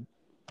going to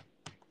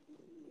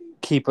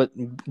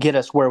get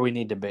us where we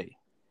need to be?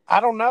 I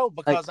don't know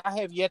Like, because I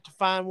have yet to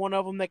find one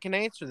of them that can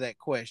answer that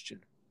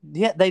question.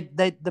 yeah,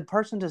 the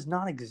person does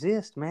not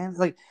exist, man.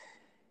 Like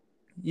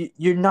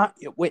you're not.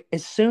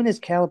 As soon as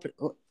Calipari,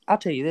 I'll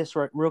tell you this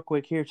real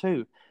quick here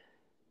too.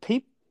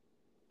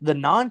 The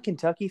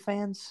non-Kentucky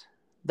fans,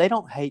 they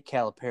don't hate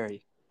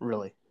Calipari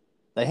really.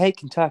 They hate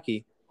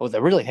Kentucky. Well, they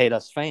really hate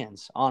us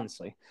fans,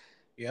 honestly.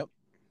 Yep.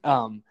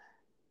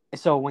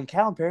 So when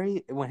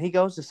he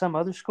goes to some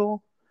other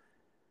school,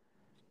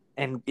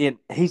 and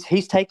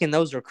he's taking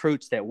those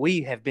recruits that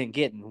we have been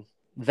getting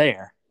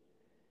there,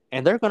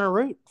 and they're going to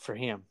root for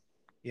him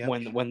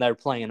Yep. when they're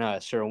playing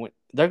us, or when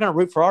they're going to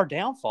root for our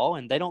downfall,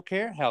 and they don't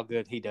care how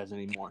good he does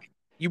anymore.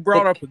 You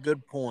brought up a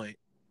good point.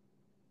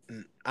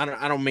 I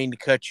don't mean to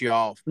cut you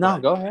off. No,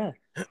 go ahead.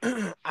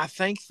 I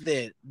think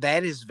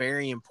that is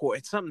very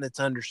important. It's something that's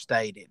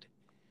understated.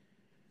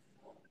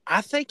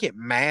 I think it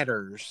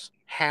matters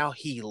how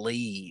he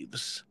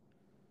leaves,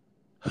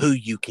 who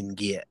you can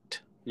get.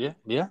 Yeah.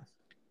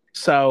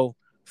 So,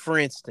 for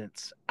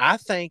instance, I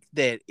think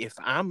that if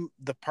I'm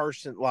the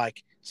person,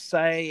 like,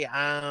 say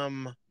I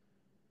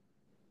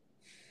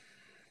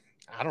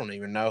don't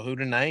even know who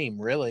to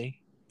name, really.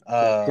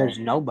 There's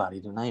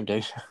nobody to name,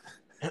 dude.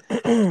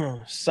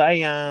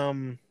 Say I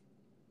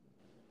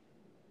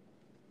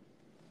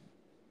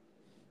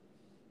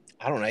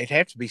don't know. It'd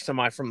have to be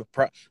somebody from the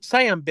pro.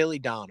 Say I'm Billy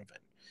Donovan.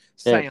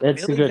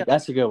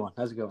 That's a good one.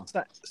 That's a good one.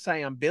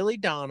 Say I'm Billy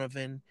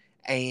Donovan,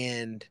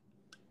 and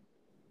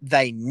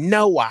they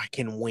know I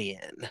can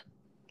win.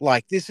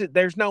 Like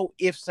there's no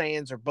ifs,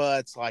 ands, or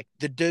buts. Like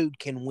the dude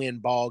can win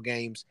ball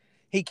games.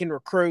 He can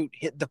recruit.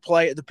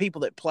 The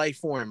people that play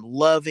for him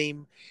love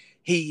him.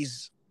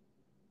 He's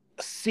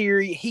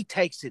serious. He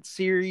takes it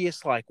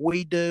serious like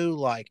we do.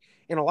 Like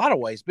in a lot of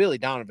ways, Billy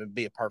Donovan would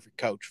be a perfect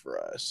coach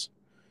for us.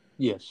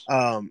 Yes.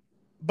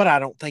 But I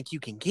don't think you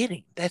can get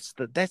him. That's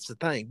the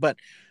thing. But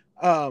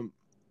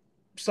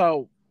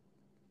so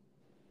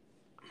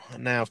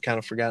now I've kind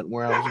of forgotten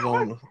where I was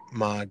going.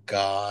 My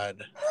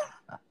God.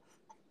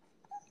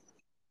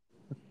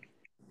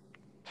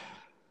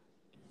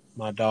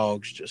 My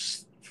dog's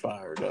just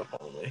fired up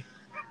on me.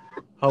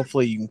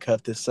 Hopefully you can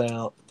cut this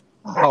out.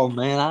 Oh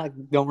man, I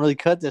don't really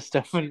cut this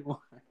stuff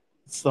anymore.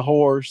 It's the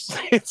horse.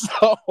 It's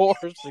the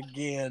horse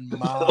again.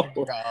 My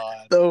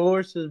God. The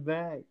horse is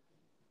back.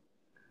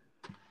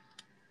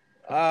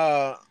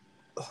 Now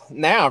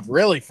I've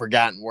really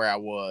forgotten where I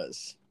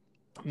was.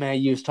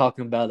 Man, you was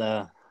talking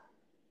about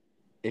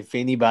if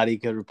anybody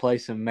could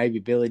replace him, maybe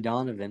Billy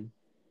Donovan.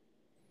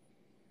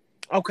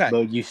 Okay.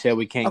 But you said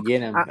we can't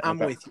get him. I'm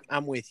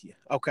with you.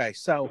 Okay,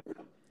 so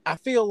I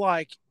feel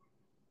like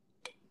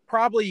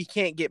probably you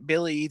can't get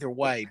Billy either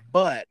way,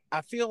 but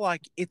I feel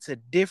like it's a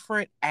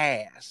different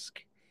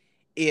ask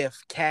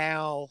if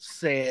Cal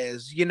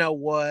says, you know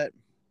what?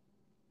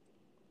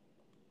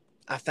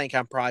 I think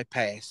I'm probably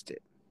past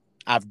it.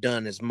 I've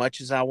done as much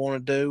as I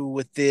want to do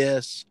with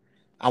this.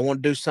 I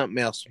want to do something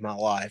else in my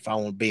life. I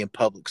want to be in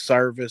public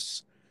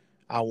service.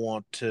 I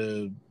want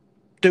to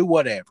do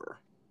whatever.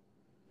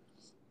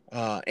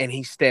 And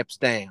he steps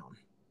down.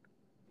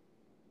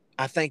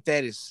 I think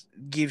that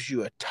gives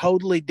you a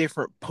totally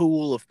different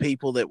pool of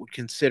people that would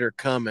consider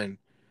coming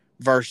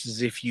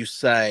versus if you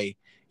say,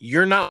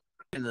 you're not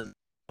enough.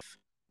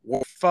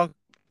 Well, fuck.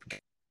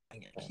 I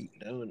keep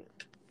doing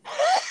it.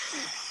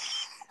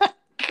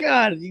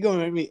 God, you're going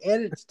to make me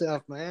edit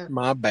stuff, man.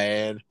 My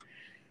bad.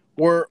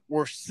 We're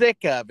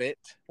sick of it.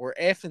 We're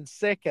effing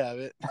sick of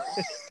it.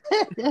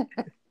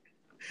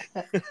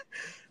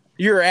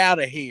 You're out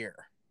of here.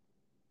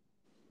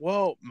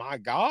 Well, my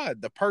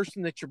God, the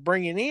person that you're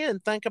bringing in,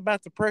 think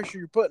about the pressure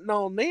you're putting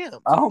on them.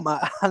 Oh,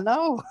 I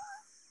know.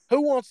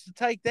 Who wants to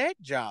take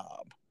that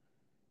job?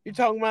 You're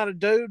talking about a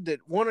dude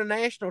that won a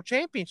national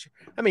championship.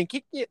 I mean,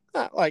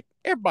 like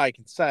everybody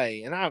can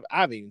say, and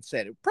I've even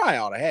said it, probably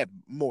ought to have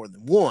more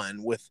than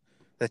one with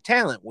the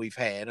talent we've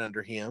had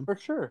under him. For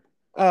sure.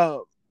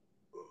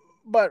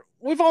 But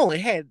we've only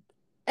had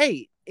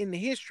 8 in the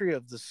history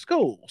of the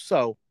school.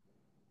 So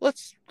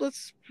let's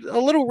a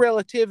little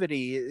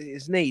relativity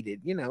is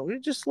needed,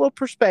 just a little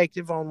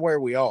perspective on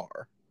where we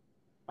are.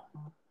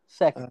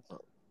 Second.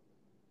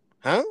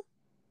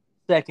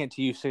 Second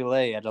to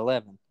UCLA at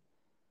 11.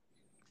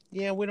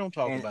 Yeah, we don't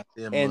talk about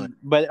them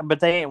much. But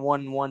they ain't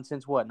won one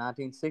since what,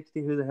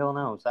 1960? Who the hell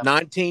knows?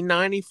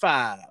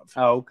 1995.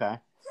 Oh, okay.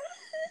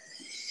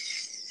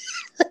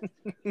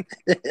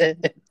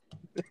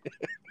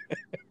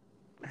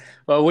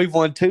 Well, we've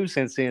won 2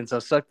 since then, so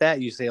suck that,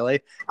 UCLA.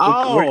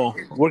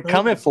 We're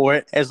coming for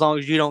it as long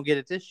as you don't get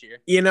it this year.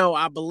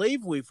 I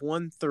believe we've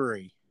won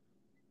 3.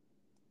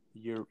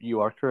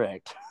 You are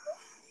correct.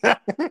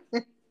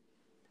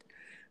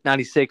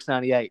 96,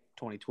 98,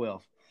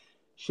 2012.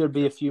 Should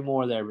be a few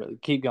more there, really.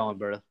 Keep going,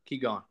 brother.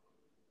 Keep going.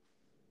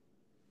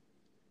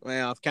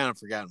 Well, I've kind of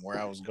forgotten where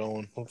I was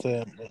going with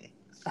that. But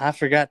I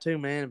forgot too,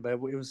 man. But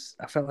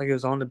I felt like it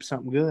was on to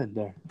something good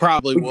there.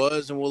 probably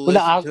was, and we'll Well,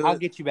 no, listen to I'll it.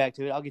 get you back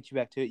to it. I'll get you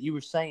back to it. You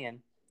were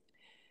saying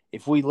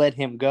if we let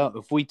him go,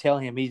 if we tell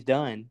him he's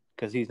done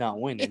because he's not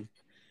winning.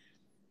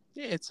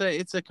 Yeah,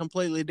 it's a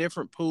completely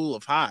different pool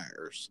of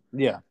hires.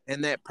 Yeah.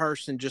 And that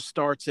person just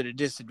starts at a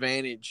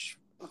disadvantage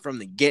from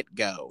the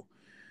get-go.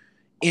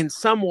 In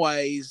some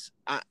ways,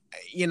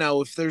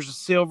 if there's a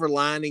silver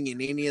lining in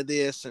any of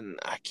this, and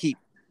I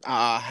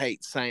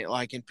hate saying it,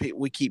 like, and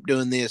we keep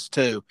doing this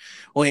too.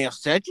 Well,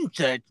 such and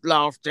such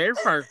lost their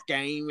first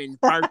game in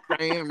first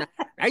round.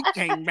 They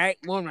came back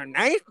and won a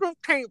national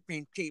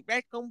championship.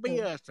 That's gonna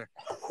be us.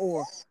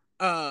 Or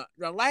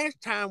the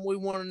last time we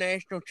won a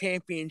national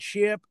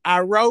championship, I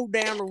rode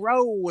down the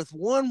road with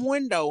one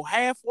window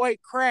halfway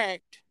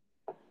cracked,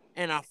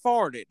 and I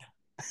farted.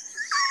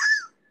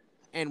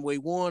 And we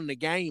won the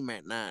game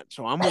that night.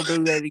 So I'm gonna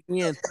do that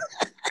again.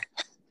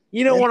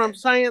 You know what I'm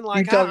saying?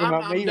 Like, talking I'm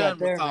about me done right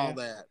there, with all man.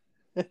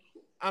 that.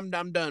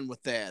 I'm done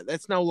with that.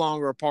 That's no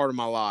longer a part of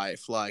my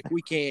life. Like,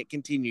 we can't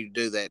continue to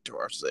do that to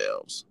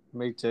ourselves.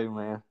 Me too,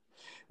 man.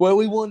 Well,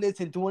 we won this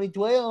in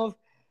 2012.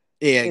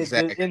 Yeah,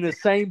 exactly. In the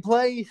same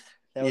place.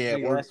 That was Yeah,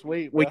 me last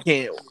week. we Bro.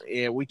 can't.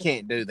 Yeah, we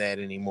can't do that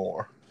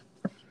anymore.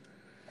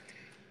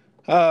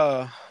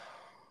 Man,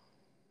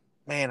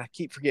 I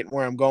keep forgetting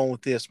where I'm going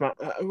with this.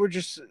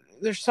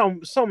 There's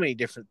so many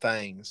different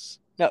things.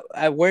 No,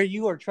 where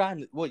you are trying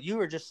to, what you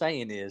were just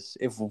saying is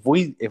if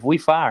we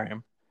fire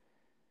him,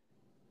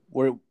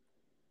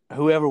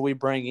 whoever we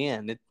bring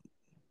in,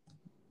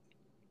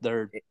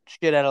 they're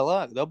shit out of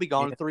luck. They'll be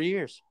gone in 3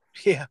 years.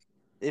 Yeah,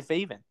 if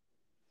even.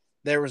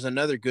 There was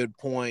another good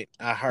point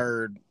I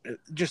heard.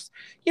 Just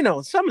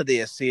some of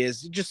this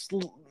is just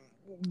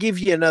give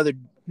you another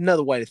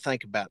way to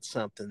think about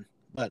something.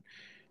 But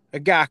a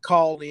guy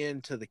called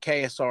in to the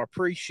KSR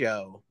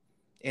pre-show,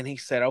 and he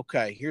said,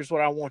 "Okay, here's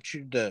what I want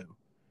you to do.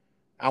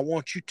 I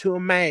want you to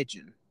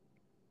imagine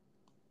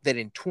that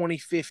in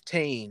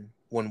 2015,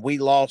 when we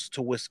lost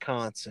to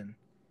Wisconsin,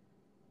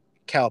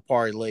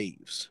 Calipari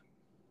leaves.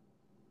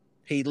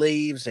 He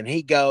leaves and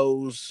he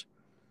goes,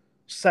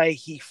 say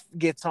he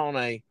gets on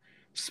a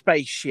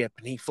spaceship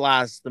and he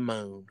flies the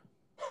moon.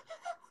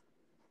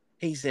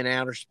 He's in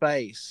outer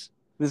space."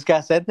 This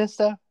guy said this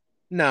stuff?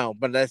 No,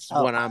 but that's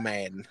what I'm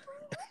adding.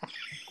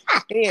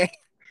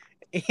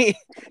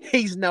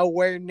 He's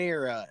nowhere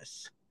near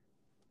us.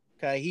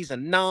 Okay, he's a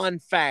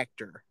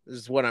non-factor,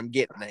 is what I'm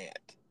getting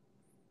at.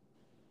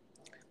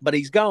 But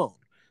he's gone.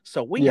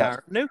 So we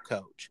hire a new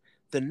coach.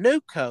 The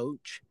new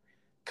coach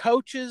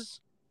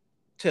coaches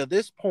to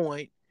this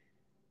point,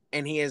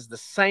 and he has the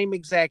same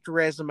exact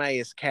resume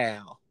as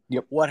Cal.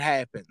 Yep. What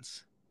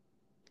happens?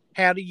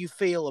 How do you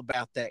feel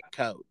about that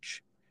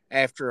coach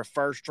after a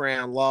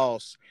first-round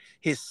loss,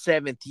 his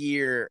 7th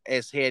year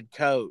as head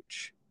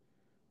coach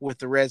with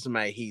the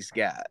resume he's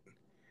got?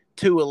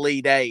 2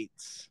 Elite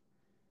Eights.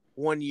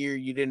 1 year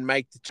you didn't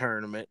make the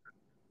tournament.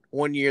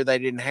 1 year they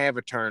didn't have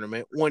a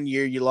tournament. 1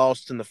 year you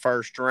lost in the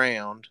first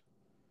round.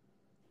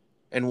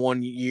 And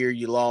 1 year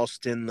you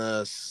lost in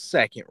the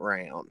second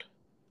round.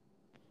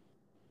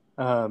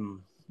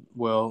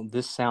 Well,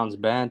 this sounds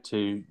bad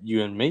to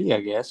you and me, I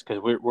guess,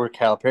 because we're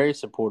Calipari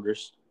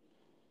supporters.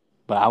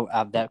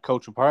 But that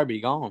coach will probably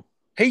be gone.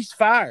 He's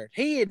fired.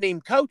 He isn't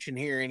even coaching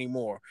here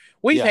anymore.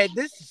 We've had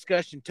this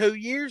discussion 2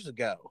 years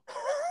ago.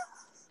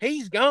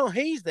 He's gone.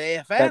 He's the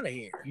F out of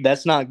here.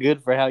 That's not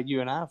good for how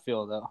you and I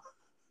feel, though.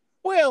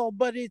 Well,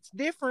 but it's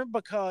different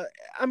because,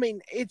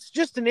 it's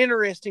just an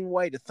interesting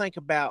way to think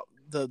about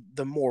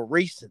the more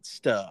recent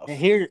stuff.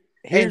 Here's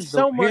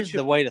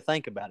the way to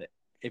think about it,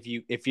 if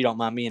you don't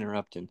mind me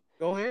interrupting.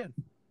 Go ahead.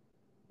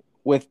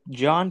 With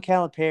John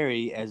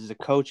Calipari as the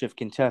coach of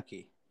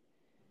Kentucky,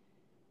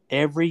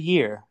 every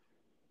year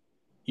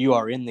you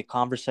are in the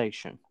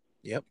conversation.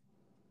 Yep.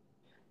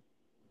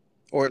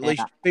 Or at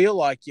least feel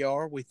like you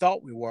are. We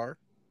thought we were.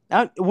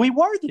 We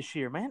were this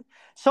year, man.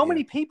 So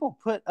many people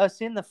put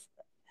us in the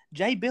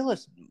Jay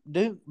Billis,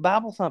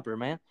 Bible thumper,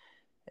 man.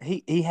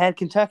 He had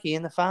Kentucky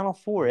in the Final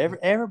Four.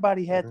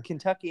 Everybody had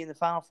Kentucky in the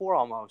Final Four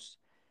almost.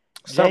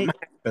 Something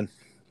happened.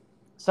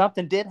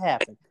 Something did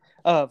happen.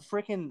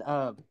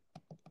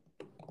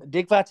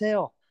 Dick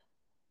Vitale.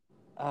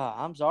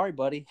 I'm sorry,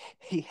 buddy.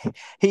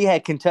 He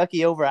had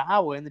Kentucky over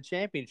Iowa in the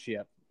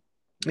championship.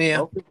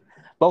 Yeah.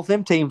 Both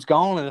them teams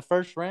gone in the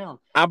first round.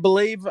 I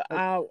believe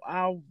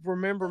I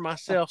remember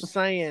myself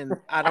saying,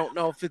 I don't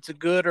know if it's a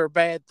good or a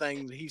bad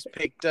thing that he's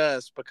picked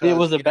us, because it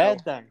was a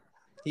bad thing.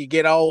 You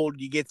get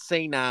old, you get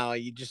senile,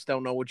 you just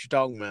don't know what you're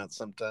talking about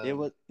sometimes. It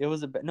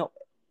was no.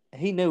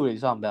 He knew what he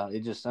was talking about.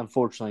 It just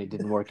unfortunately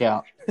didn't work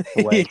out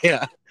the way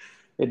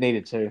it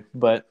needed to.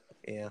 But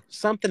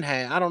something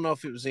had. I don't know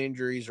if it was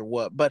injuries or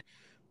what, but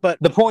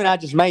the point I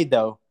just made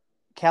though,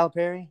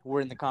 Calipari,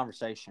 we're in the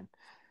conversation.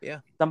 Yeah,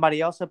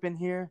 somebody else up in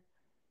here.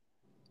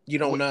 You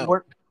don't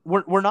know.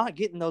 We're not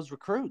getting those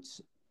recruits.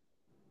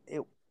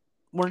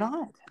 We're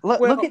not.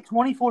 Look at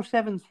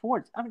 24/7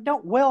 Sports.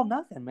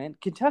 Nothing, man.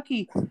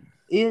 Kentucky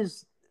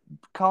is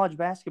college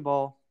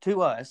basketball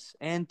to us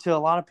and to a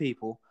lot of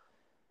people.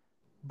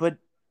 But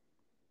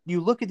you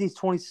look at these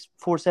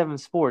 24/7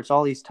 sports,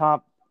 all these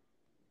top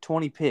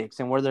 20 picks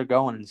and where they're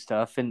going and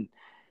stuff. And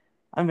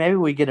I mean, maybe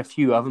we get a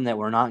few of them that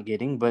we're not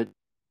getting, but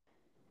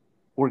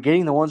we're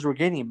getting the ones we're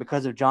getting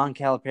because of John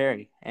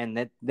Calipari.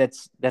 And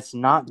that's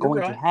not You're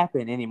going to right.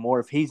 happen anymore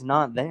if he's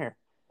not there.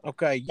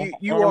 Okay,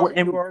 you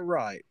And are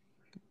right.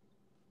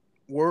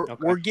 We're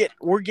Okay.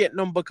 we're getting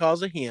them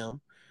because of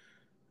him.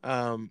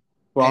 We're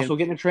also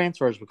getting the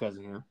transfers because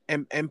of him.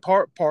 And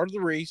part of the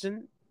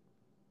reason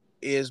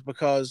is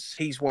because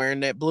he's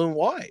wearing that blue and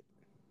white.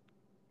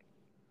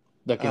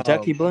 The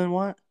Kentucky blue and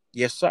white?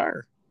 Yes,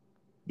 sir.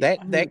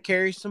 That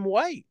carries some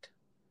weight.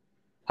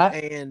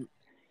 And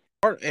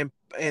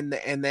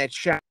that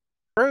shine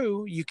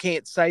through, you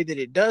can't say that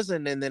it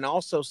doesn't, and then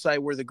also say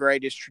we're the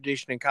greatest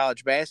tradition in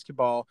college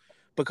basketball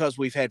because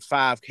we've had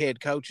 5 head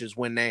coaches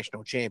win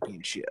national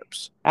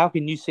championships. How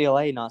can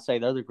UCLA not say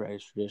they're the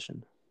greatest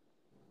tradition?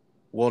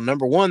 Well,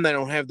 number one, they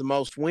don't have the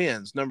most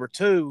wins. Number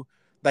two,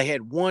 they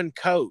had one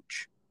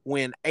coach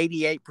win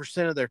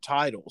 88% of their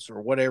titles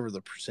or whatever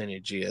the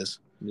percentage is.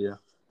 Yeah.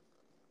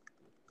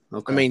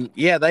 Okay. I mean,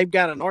 yeah, they've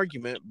got an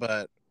argument,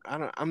 but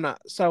I'm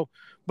not. So,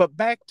 but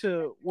back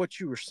to what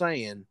you were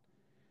saying.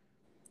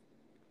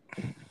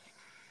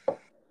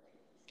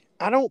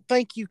 I don't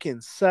think you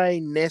can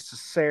say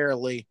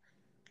necessarily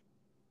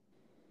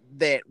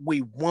that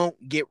we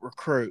won't get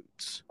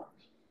recruits,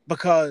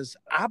 because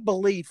I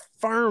believe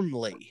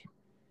firmly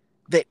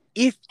that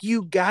if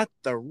you got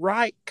the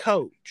right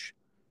coach,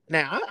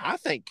 now I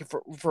think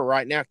for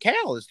right now,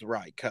 Cal is the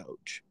right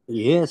coach.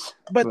 Yes.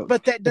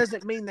 But that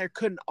doesn't mean there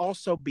couldn't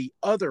also be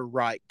other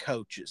right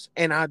coaches.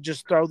 And I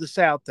just throw this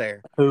out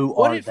there. Who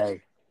are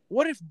they?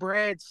 What if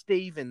Brad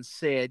Stevens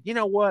said, you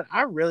know what,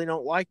 I really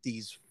don't like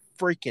these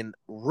freaking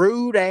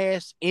rude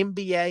ass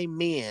NBA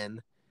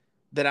men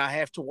that I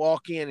have to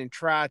walk in and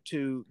try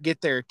to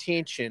get their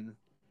attention,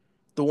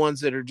 the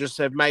ones that are just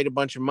have made a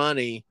bunch of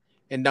money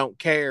and don't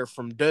care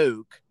from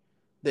Duke,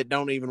 that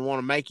don't even want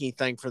to make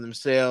anything for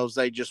themselves.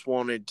 They just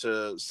wanted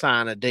to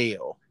sign a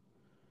deal.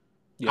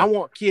 Yeah. I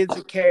want kids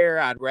that care.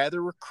 I'd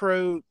rather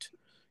recruit.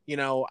 You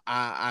know,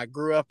 I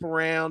grew up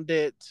around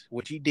it,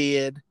 which he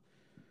did.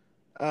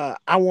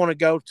 I want to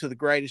go to the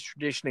greatest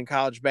tradition in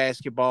college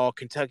basketball.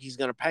 Kentucky's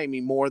going to pay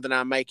me more than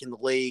I make in the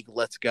league.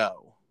 Let's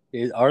go.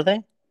 Are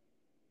they?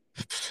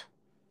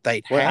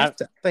 They'd have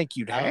to. I think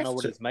you'd have to. I don't know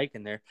what he's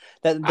making there.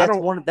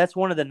 That's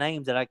one of the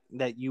names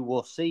that you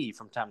will see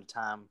from time to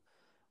time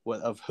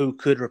of who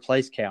could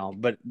replace Cal.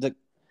 But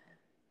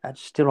I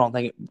still don't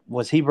think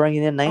was he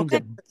bringing in names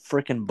of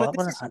freaking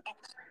Butler.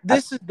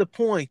 This is the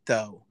point,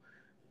 though.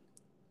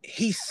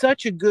 He's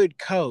such a good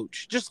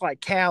coach, just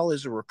like Cal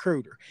is a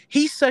recruiter.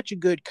 He's such a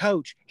good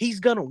coach, he's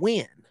going to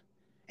win.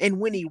 And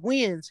when he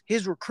wins,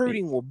 his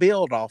recruiting will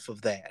build off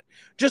of that.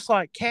 Just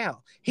like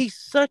Cal, he's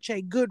such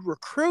a good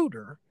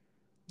recruiter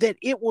that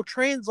it will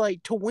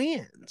translate to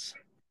wins.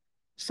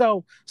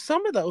 So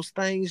some of those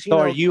things, you know.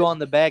 Are you on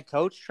the bad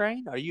coach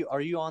train? Are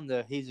you on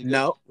the he's a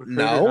good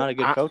recruiter, not a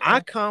good coach?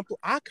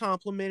 I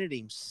complimented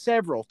him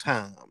several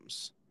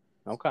times.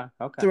 Okay.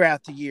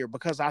 Throughout the year,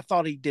 because I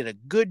thought he did a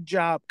good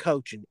job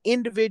coaching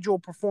individual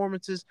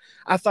performances.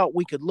 I thought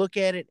we could look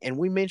at it, and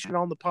we mentioned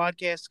on the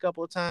podcast a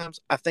couple of times,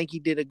 I think he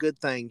did a good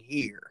thing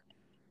here.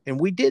 And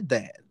we did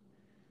that.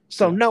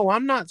 So, no,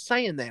 I'm not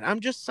saying that. I'm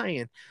just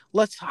saying,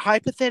 let's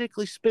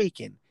hypothetically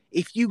speaking,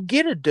 if you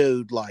get a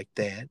dude like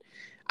that,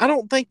 I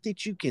don't think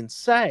that you can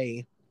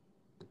say,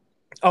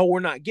 oh,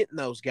 we're not getting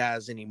those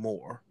guys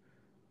anymore.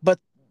 But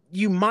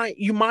you might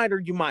or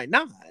you might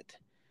not.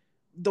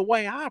 The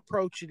way I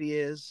approach it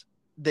is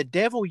the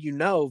devil you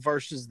know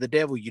versus the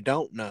devil you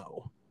don't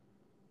know.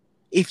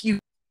 If you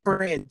get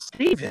Brad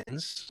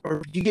Stevens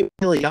or if you get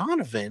Billy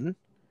Donovan,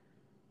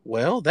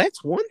 well,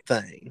 that's one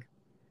thing.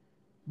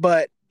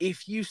 But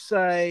if you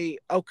say,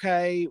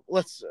 okay,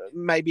 let's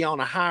maybe on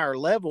a higher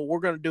level,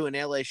 we're going to do an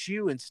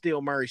LSU and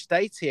steal Murray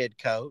State's head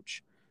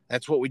coach.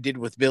 That's what we did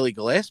with Billy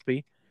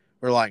Gillespie.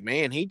 We're like,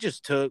 man, he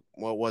just took,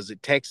 what was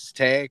it, Texas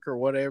Tech or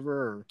whatever?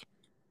 Or,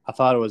 I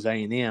thought it was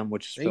A&M,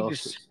 which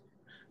is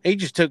He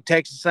just took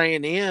Texas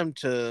A&M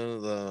to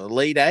the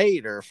Elite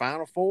Eight or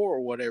Final Four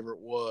or whatever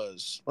it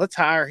was. Let's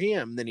hire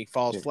him. Then he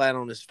falls flat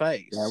on his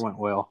face. That went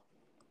well.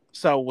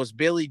 So was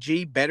Billy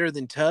G better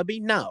than Tubby?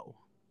 No.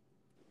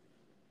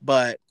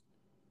 But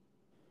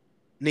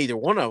neither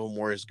one of them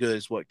were as good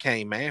as what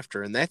came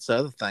after. And that's the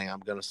other thing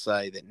I'm going to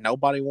say that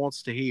nobody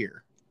wants to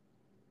hear.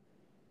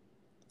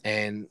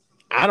 And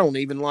I don't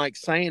even like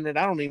saying it.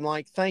 I don't even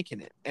like thinking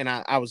it. And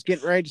I was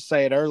getting ready to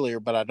say it earlier,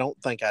 but I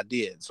don't think I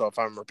did. So if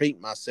I'm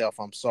repeating myself,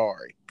 I'm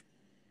sorry.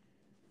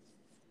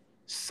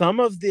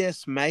 Some of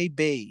this may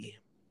be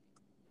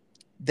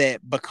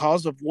that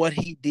because of what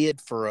he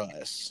did for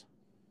us,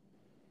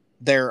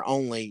 they're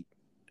only,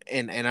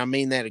 and I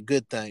mean that a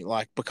good thing,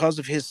 like because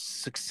of his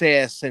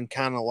success and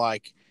kind of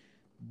like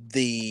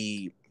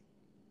the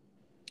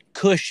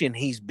cushion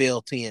he's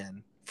built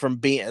in from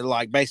being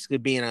like basically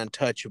being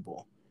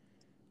untouchable.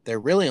 There are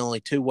really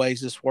only two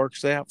ways this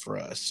works out for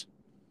us.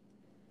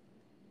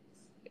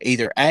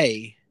 either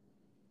A,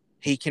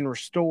 he can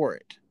restore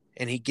it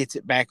and he gets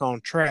it back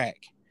on track.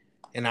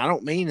 And I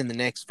don't mean in the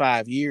next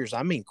 5 years.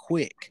 I mean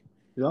quick.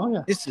 Oh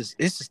yeah. This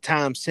is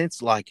time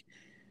since, like,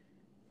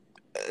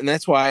 and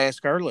that's why I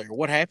asked earlier,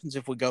 what happens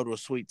if we go to a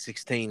Sweet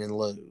 16 and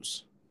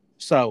lose?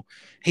 So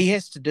he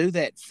has to do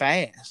that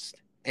fast,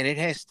 and it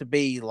has to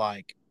be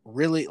like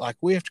really like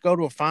we have to go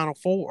to a Final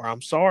Four.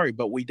 I'm sorry,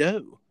 but we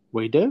do.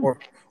 We do.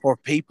 Or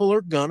people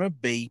are gonna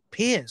be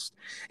pissed.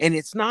 And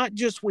it's not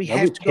just we They'll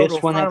have be to go to a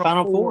pissed when that Final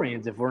Final Four Four.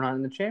 ends if we're not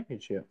in the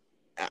championship.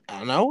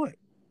 I know it.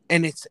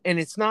 And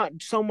it's not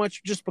so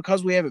much just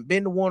because we haven't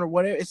been to one or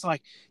whatever. It's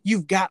like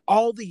you've got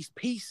all these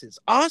pieces.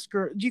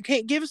 Oscar, you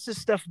can't give us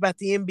this stuff about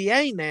the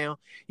NBA now.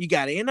 You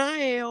got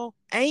NIL,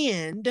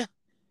 and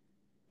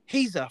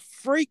he's the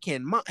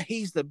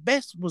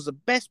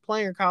best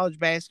player in college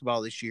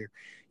basketball this year.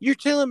 You're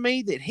telling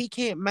me that he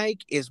can't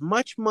make as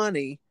much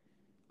money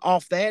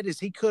off that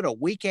as he could a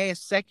weak ass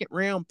second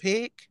round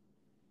pick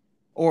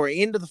or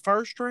into the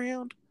first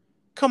round?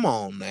 Come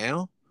on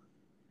now.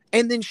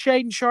 And then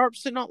Shaden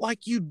Sharp's not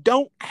like you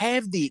don't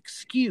have the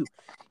excuse.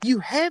 You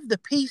have the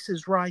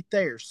pieces right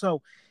there.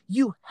 So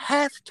you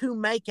have to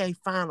make a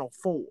Final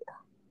Four.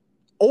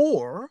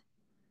 Or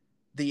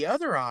the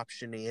other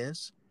option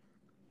is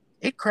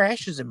it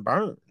crashes and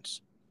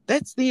burns.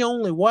 That's the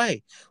only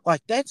way.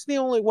 Like, that's the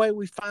only way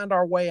we find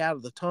our way out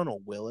of the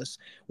tunnel, Willis.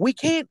 We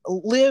can't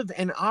live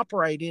and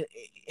operate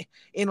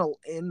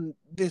in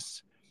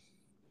this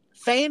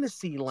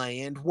fantasy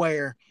land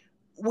where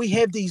we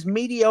have these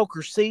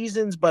mediocre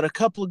seasons, but a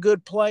couple of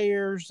good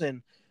players,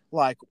 and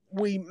like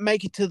we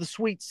make it to the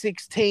Sweet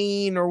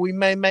 16, or we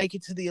may make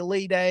it to the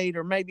Elite Eight,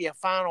 or maybe a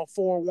Final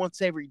Four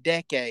once every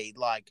decade.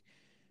 Like,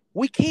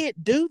 we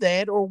can't do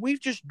that, or we've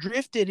just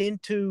drifted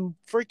into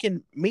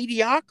freaking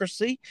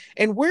mediocrity,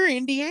 and we're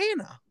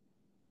Indiana.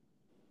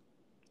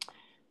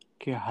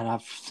 God,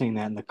 I've seen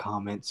that in the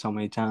comments so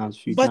many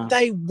times. But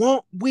they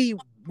won't.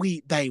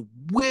 They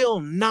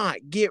will not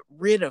get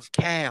rid of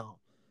Cal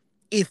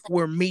if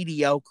we're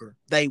mediocre.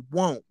 They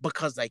won't,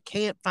 because they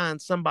can't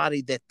find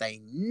somebody that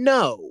they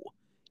know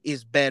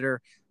is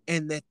better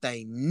and that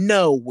they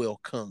know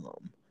will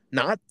come.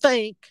 Not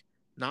that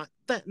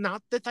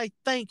they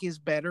think is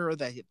better, or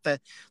that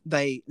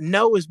they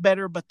know is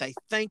better, but they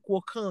think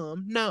will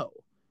come. No,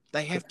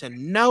 they have to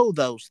know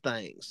those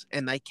things,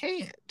 and they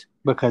can't,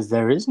 because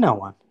there is no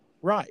one.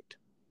 Right.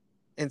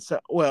 And so,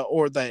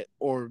 or they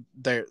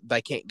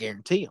can't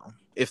guarantee them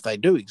if they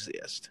do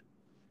exist.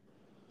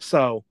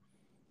 So,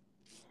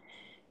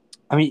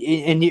 I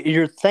mean, and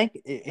you're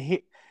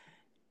thinking,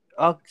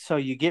 so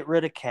you get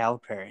rid of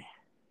Calipari,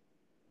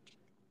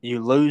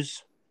 you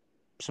lose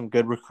some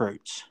good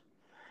recruits.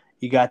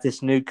 You got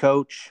this new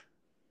coach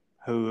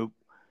who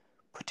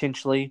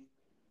potentially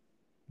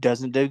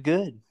doesn't do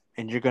good,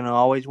 and you're going to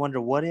always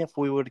wonder, what if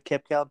we would have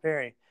kept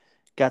Calipari,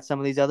 got some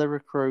of these other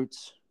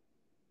recruits?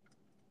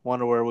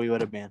 Wonder where we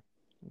would have been.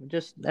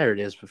 Just there it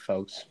is for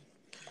folks.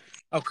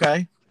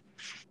 Okay,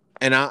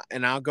 and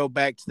I'll go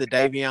back to the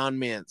Davion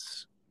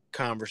Mintz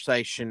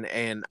conversation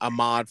and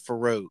Ahmad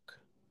Farouk.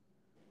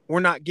 We're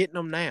not getting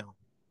them now.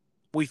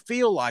 We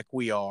feel like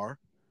we are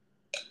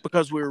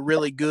because we were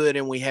really good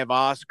and we have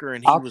Oscar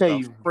and he was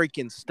a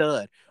freaking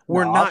stud.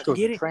 We're not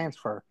getting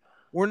transfer.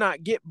 We're not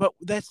but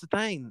that's the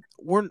thing.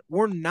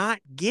 We're not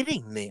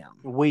getting them.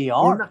 We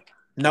are.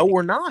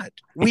 We're not.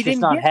 We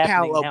didn't get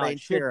Paolo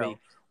Banchero.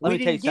 Let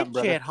me tell you something,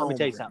 brother. Let me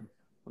tell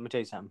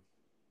you something.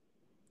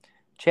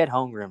 Chet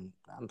Holmgren,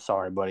 I'm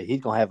sorry, buddy. He's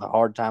going to have a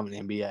hard time in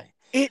the NBA.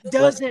 It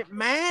doesn't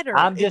matter.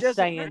 I'm just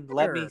saying,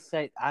 let me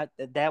say,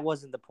 that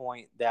wasn't the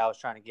point that I was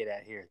trying to get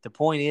at here. The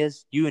point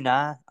is, you and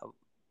I,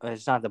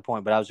 it's not the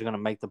point, but I was going to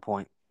make the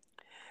point.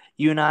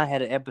 You and I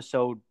had an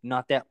episode,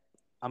 it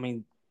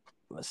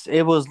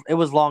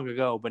was long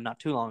ago, but not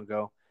too long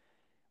ago,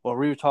 where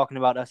we were talking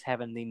about us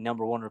having the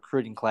number one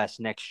recruiting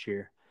class next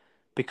year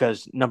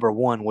because number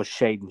one was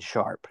Shaden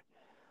Sharp.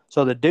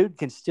 So the dude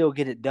can still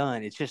get it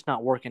done. It's just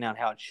not working out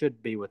how it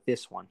should be with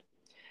this one.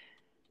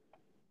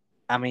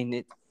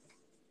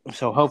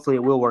 So hopefully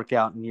it will work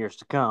out in years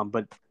to come,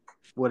 but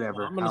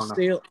whatever. I'm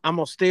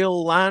gonna steal a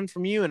line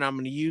from you, and I'm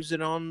gonna use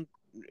it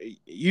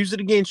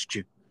against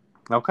you.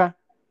 Okay.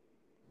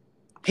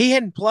 He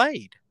hadn't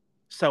played,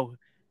 so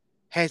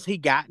has he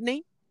gotten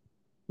him?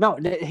 No,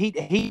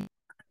 he.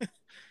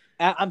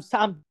 I'm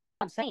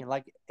saying,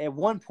 like, at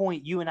one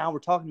point you and I were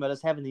talking about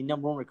us having the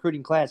number one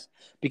recruiting class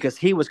because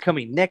he was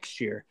coming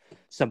next year.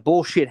 Some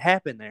bullshit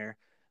happened there,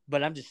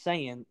 but I'm just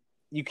saying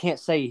you can't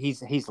say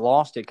he's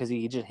lost it because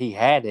he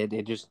had it.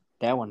 It just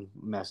that one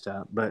messed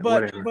up. But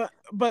whatever.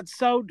 But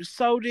so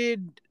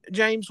did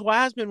James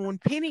Wiseman when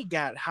Penny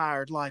got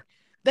hired. Like,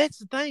 that's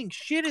the thing.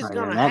 Shit is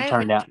gonna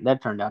happen.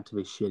 That turned out to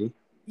be shitty.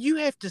 You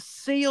have to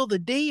seal the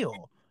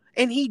deal.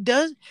 And he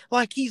does,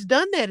 like, he's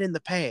done that in the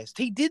past.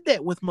 He did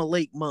that with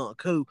Malik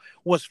Monk, who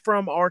was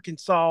from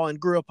Arkansas and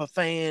grew up a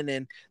fan,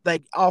 and they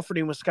offered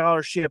him a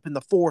scholarship in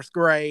the 4th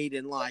grade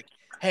and, like,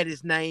 had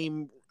his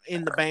name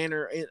in the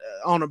banner,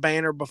 on a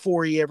banner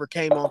before he ever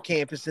came on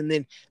campus, and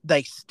then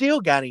they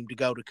still got him to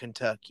go to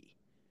Kentucky.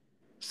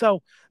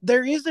 So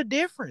there is a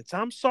difference.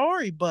 I'm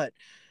sorry, but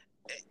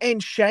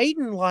and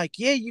Shaden, like,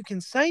 yeah, you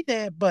can say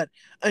that, but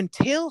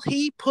until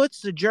he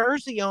puts the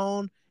jersey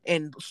on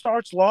and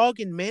starts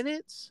logging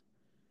minutes,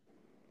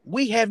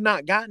 we have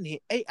not gotten him.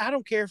 I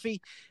don't care if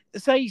he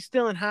say he's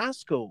still in high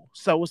school.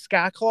 So is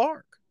Sky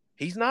Clark.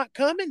 He's not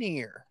coming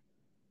here.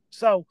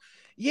 So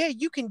yeah,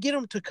 you can get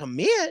him to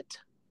commit,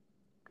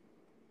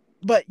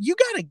 but you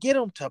got to get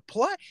them to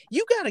play.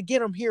 You got to get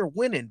them here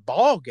winning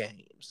ball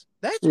games.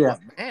 That's Yeah.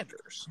 what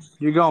matters.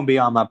 You're going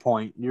beyond my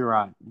point. You're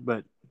right,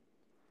 but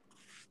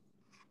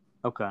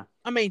okay.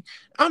 I mean,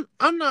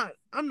 I'm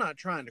not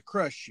trying to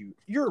crush you.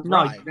 You're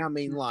No, right. I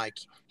mean, like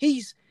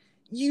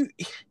you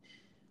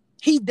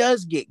he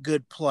does get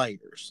good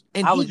players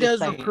and I he was just does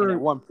saying at recruit.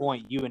 one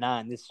point you and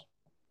I in this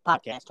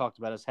podcast talked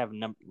about us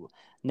having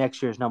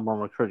next year's number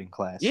one recruiting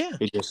class. Yeah.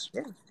 It just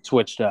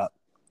switched up.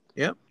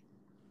 Yep.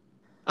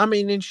 I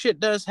mean, and shit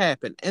does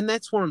happen. And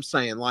that's what I'm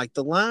saying. Like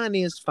the line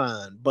is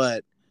fine,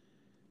 but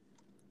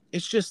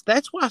it's just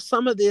that's why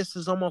some of this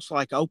is almost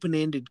like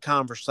open-ended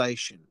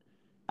conversation.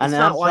 It's And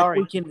not I'm like sorry.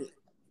 we can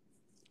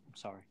I'm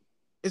sorry.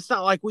 It's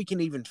not like we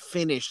can even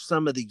finish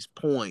some of these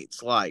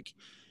points, like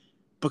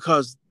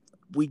because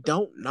we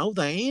don't know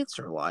the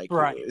answer. Like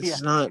Right.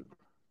 it's not.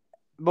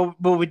 But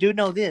we do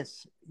know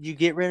this. You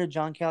get rid of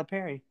John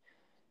Calipari,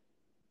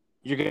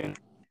 you're going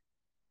to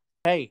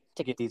pay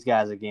to get these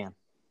guys again.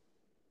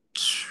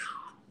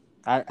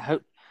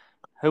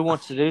 Who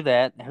wants to do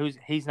that?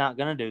 He's not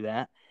going to do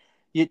that.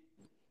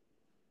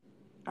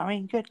 I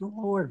mean, good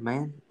Lord,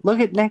 man. Look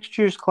at next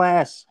year's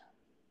class.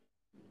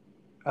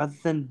 Other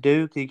than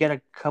Duke, you got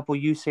a couple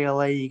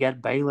UCLA, you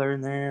got Baylor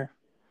in there.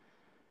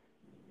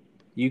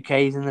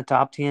 UK's in the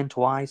top 10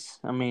 twice.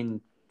 I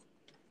mean,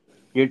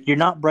 you're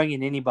not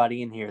bringing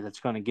anybody in here that's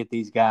going to get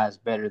these guys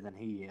better than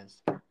he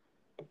is.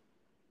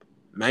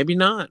 Maybe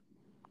not,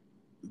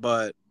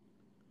 but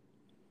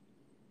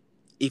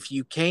if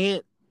you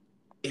can't,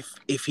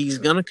 if he's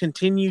going to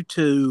continue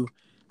to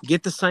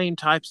get the same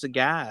types of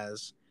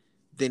guys,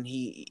 then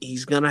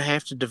he's going to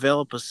have to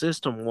develop a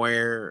system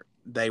where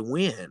they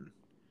win.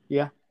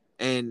 Yeah.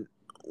 And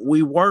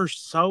we were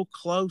so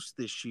close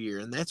this year,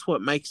 and that's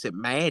what makes it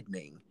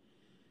maddening.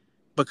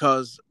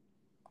 Because,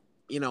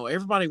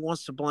 everybody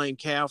wants to blame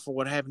Cal for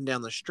what happened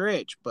down the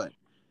stretch, but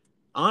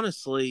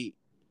honestly,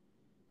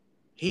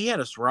 he had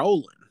us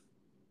rolling.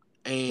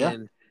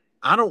 And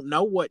I don't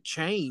know what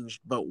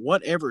changed, but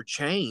whatever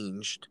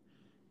changed,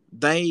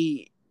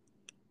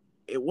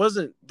 it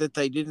wasn't that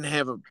they didn't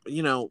have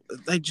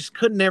they just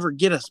could never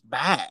get us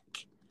back.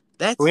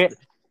 That's the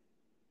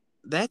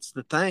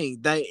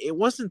thing. It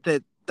wasn't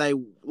that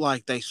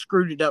they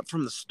screwed it up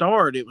from the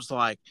start. It was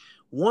like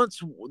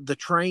once the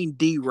train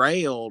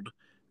derailed,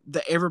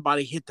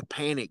 everybody hit the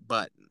panic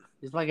button.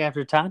 It's like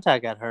after Ty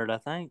got hurt, I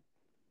think.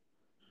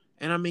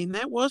 And I mean,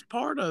 that was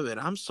part of it.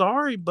 I'm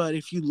sorry, but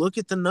if you look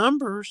at the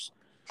numbers,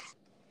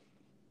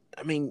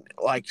 I mean,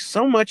 like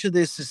so much of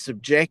this is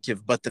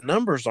subjective, but the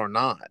numbers are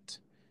not.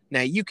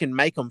 Now, you can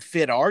make them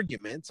fit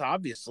arguments.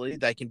 Obviously,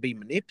 they can be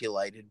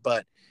manipulated.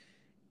 But,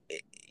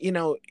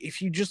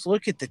 if you just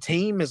look at the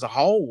team as a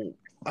whole,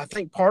 I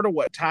think part of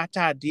what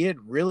Ty did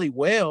really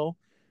well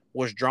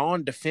was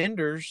drawing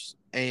defenders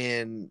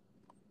and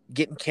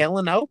getting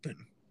Kellen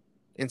open.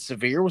 And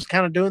Severe was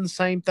kind of doing the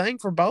same thing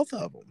for both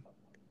of them.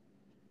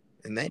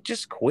 And that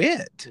just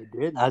quit. It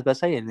did. I was about to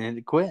say, and then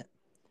it quit.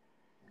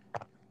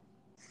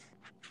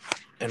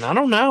 And I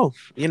don't know.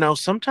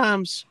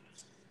 Sometimes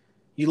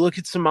you look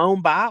at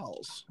Simone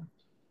Biles.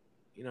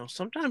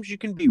 Sometimes you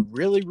can be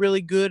really,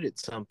 really good at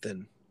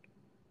something.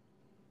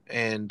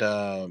 And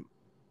you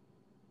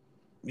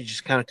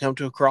just kind of come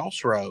to a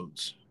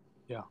crossroads.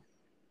 Yeah.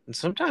 And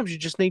sometimes you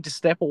just need to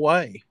step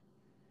away.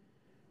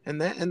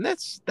 And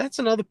that's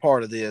another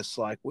part of this.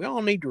 Like, we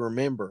all need to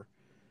remember,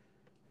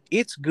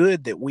 it's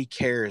good that we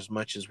care as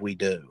much as we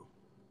do.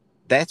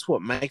 That's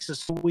what makes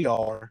us who we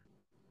are.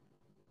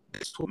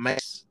 That's what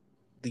makes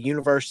the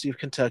University of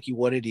Kentucky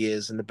what it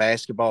is, and the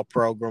basketball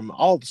program,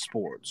 all the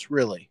sports,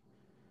 really.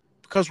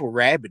 Because we're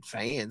rabid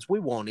fans, we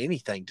want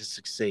anything to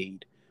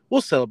succeed.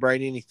 We'll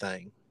celebrate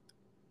anything.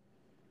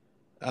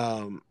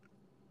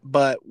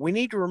 But we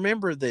need to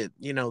remember that,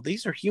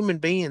 these are human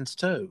beings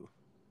too.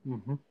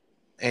 Mm-hmm.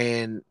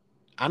 And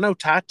I know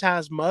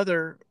Ty's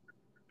mother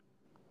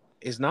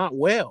is not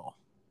well.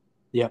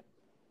 Yep.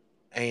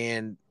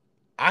 And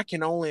I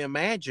can only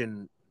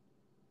imagine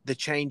the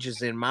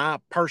changes in my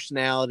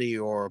personality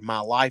or my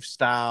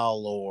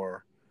lifestyle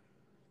or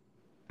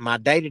my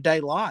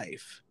day-to-day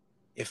life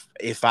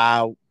if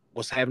I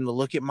was having to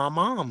look at my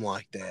mom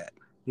like that.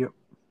 Yep.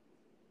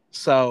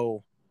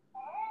 So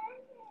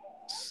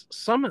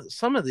some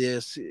of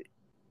this,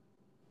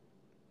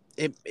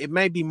 it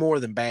may be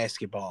more than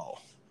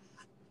basketball.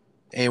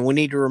 And we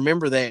need to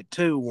remember that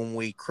too when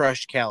we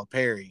crush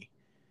Calipari.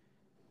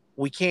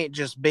 We can't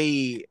just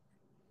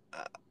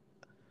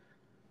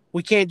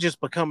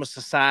become a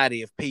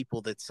society of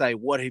people that say,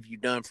 "What have you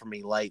done for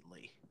me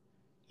lately?"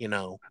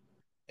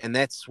 And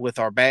that's with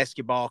our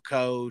basketball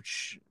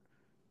coach,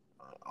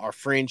 our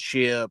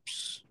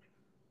friendships,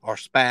 our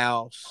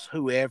spouse,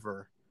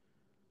 whoever,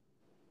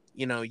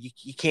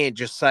 you can't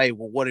just say,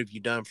 well, what have you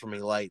done for me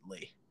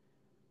lately?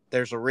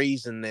 There's a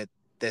reason that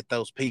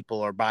those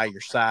people are by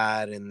your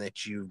side and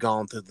that you've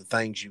gone through the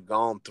things you've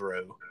gone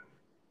through.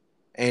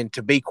 And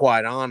to be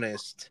quite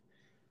honest,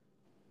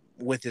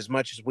 with as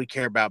much as we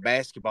care about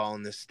basketball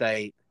in this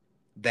state,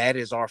 that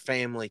is our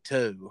family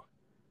too.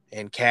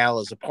 And Cal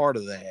is a part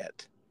of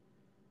that.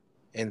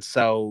 And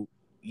so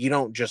you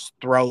don't just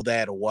throw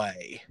that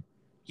away.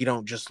 You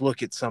don't just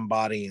look at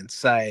somebody and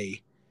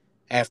say,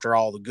 after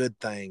all the good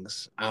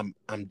things, I'm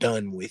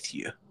done with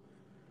you.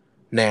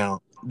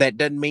 Now, that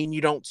doesn't mean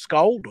you don't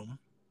scold them.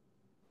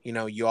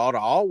 You ought to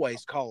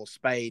always call a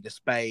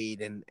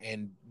spade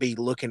and be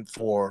looking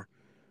for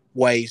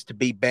ways to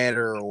be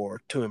better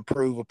or to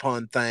improve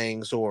upon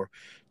things or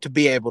to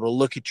be able to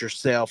look at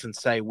yourself and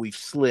say, we've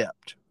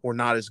slipped. We're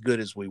not as good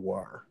as we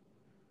were.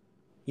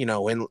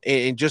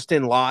 And just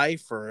in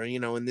life or,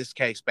 in this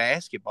case,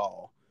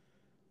 basketball,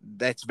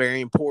 that's very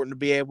important to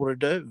be able to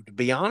do, to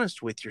be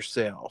honest with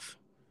yourself.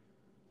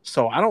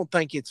 So I don't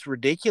think it's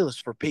ridiculous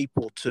for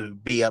people to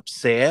be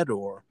upset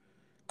or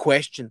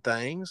question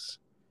things.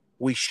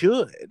 We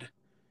should.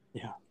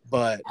 Yeah.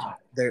 But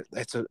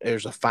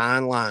there's a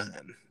fine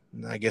line.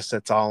 And I guess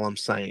that's all I'm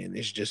saying.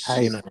 It's just,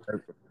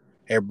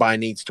 everybody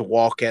needs to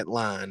walk that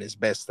line as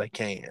best they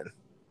can.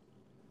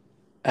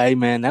 Hey,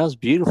 man, that was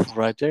beautiful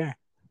right there.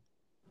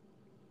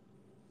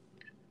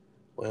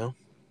 Well,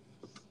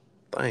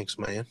 thanks,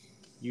 man.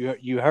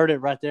 You heard it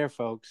right there,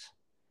 folks.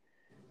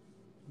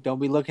 Don't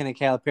be looking at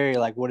Calipari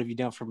like, what have you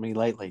done for me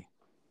lately?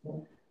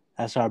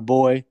 That's our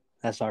boy.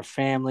 That's our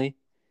family.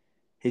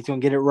 He's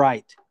going to get it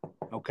right,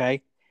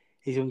 okay?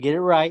 He's going to get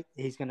it right.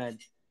 He's going to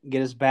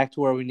get us back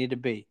to where we need to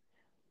be.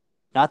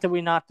 Not that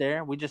we're not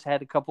there. We just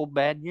had a couple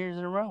bad years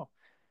in a row.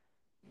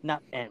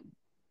 Whatever.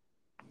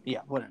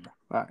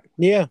 All right.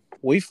 Yeah,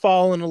 we've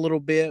fallen a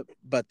little bit,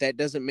 but that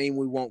doesn't mean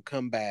we won't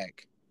come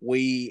back.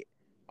 We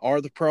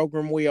are the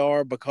program we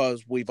are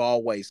because we've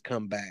always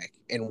come back,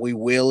 and we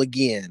will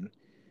again.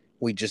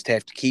 We just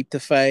have to keep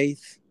the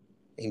faith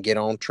and get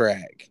on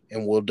track,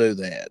 and we'll do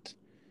that.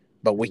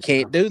 But we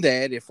can't do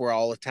that if we're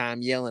all the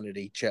time yelling at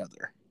each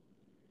other.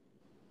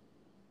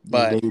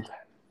 But Indeed.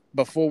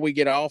 Before we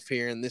get off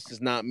here, and this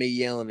is not me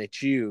yelling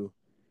at you,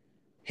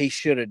 he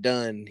should have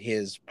done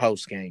his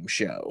post-game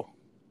show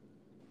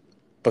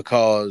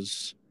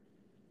because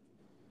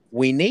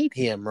we need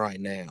him right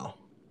now.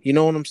 You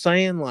know what I'm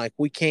saying? Like,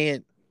 we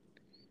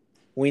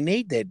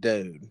need that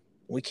dude.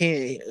 He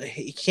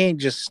can't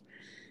just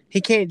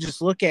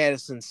look at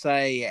us and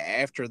say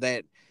after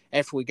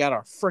we got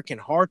our freaking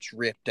hearts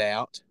ripped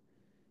out,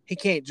 he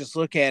can't just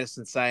look at us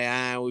and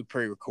say, we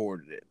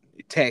pre-recorded it.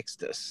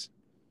 Text us.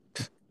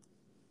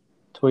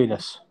 Tweet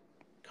us.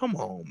 Come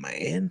on,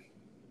 man.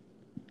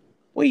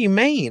 What do you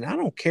mean? I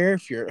don't care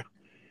if you're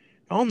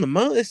on the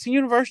month. It's the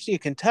University of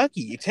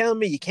Kentucky. You telling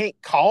me you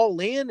can't call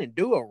in and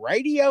do a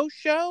radio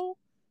show?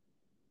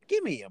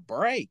 Give me a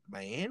break,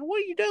 man. What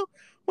are you doing?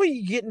 What, are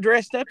you getting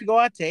dressed up to go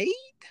out to eat?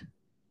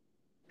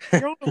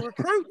 You're on a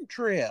recruiting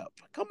trip.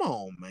 Come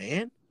on,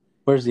 man.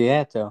 Where's he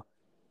at, though?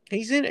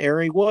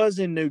 He was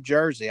in New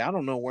Jersey. I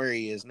don't know where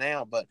he is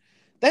now, but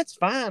that's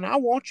fine. I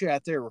want you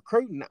out there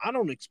recruiting. I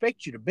don't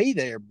expect you to be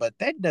there, but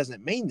that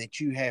doesn't mean that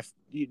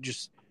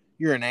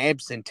you're an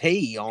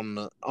absentee on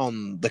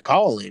the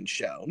call-in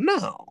show.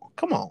 No,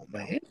 come on,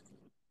 man.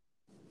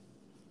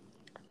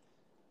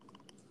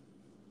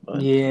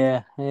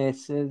 Yeah, it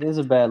is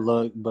a bad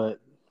look, but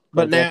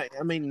now,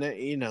 I mean,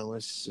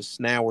 it's just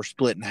now we're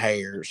splitting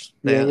hairs.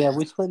 Yeah,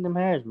 we're splitting them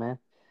hairs, man.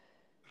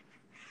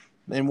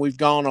 And we've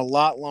gone a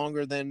lot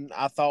longer than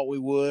I thought we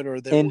would, or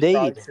than Indeed. we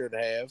probably should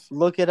have.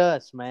 Look at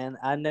us, man.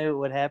 I knew it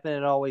would happen.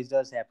 It always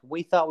does happen.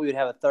 We thought we would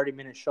have a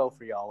 30-minute show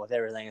for y'all with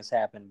everything that's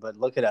happened, but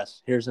look at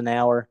us. Here's an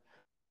hour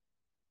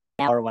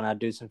when I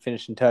do some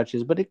finishing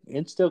touches, but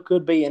it still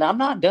could be, and I'm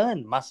not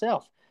done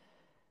myself.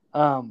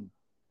 What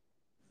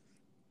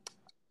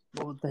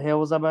the hell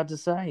was I about to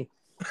say?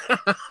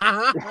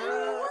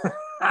 I'm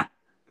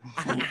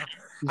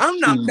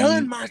not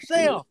done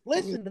myself.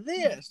 Listen to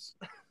this.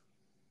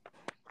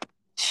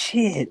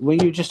 Shit. Well,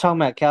 you were just talking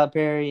about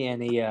Calipari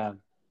and he I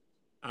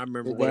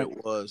remember what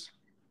it was.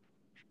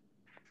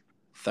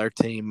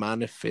 13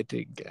 minus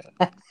 50.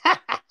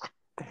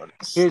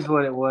 Here's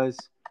what it was.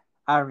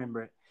 I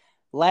remember it.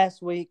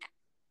 Last week,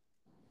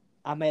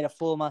 I made a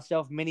fool of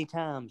myself many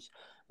times.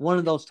 One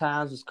of those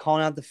times was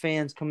calling out the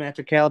fans coming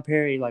after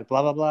Calipari, like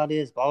blah blah blah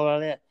this, blah blah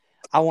that.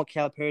 I want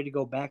Calipari to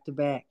go back to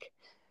back.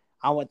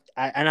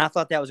 And I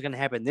thought that was going to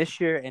happen this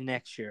year and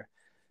next year.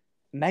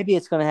 Maybe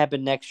it's going to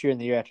happen next year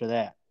and the year after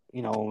that.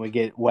 When we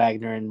get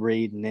Wagner and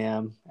Reed and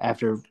them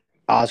after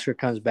Oscar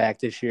comes back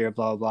this year,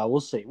 blah blah blah.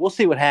 We'll see. We'll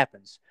see what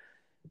happens.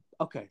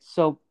 Okay,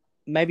 so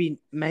maybe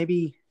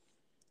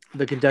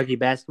the Kentucky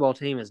basketball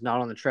team is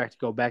not on the track to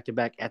go back to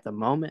back at the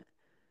moment.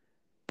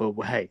 But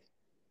hey,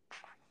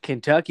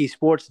 Kentucky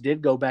sports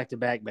did go back to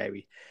back,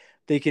 baby.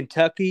 The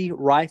Kentucky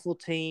rifle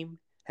team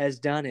has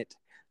done it.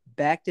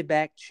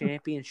 Back-to-back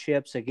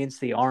championships against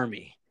the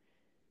Army.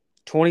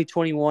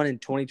 2021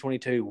 and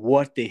 2022,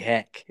 what the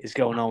heck is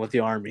going on with the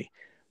Army?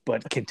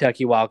 But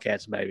Kentucky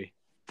Wildcats, baby.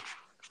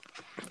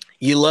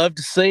 You love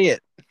to see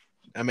it.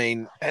 I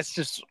mean, that's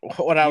just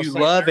what I was You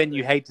saying love earlier. and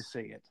you hate to see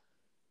it.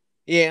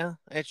 Yeah,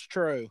 that's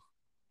true.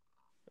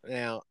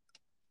 Now,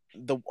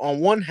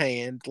 on one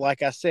hand,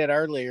 like I said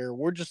earlier,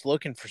 we're just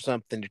looking for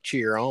something to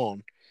cheer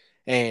on.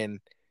 And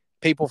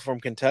people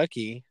from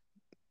Kentucky,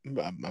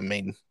 I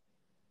mean,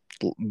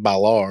 by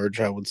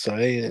large, I would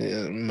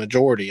say,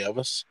 majority of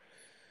us,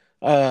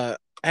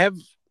 have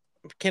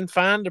can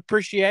find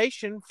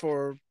appreciation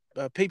for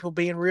people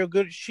being real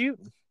good at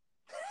shooting.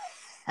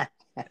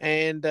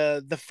 And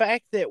the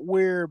fact that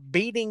we're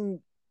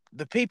beating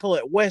the people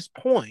at West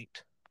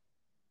Point,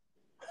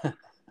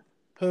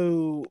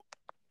 who,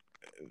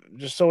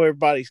 just so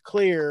everybody's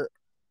clear,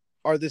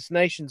 are this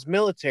nation's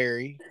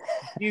military,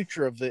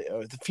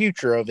 the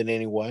future of it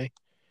anyway,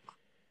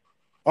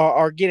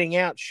 are getting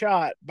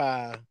outshot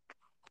by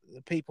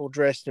the people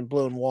dressed in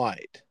blue and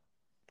white.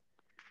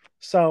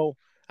 So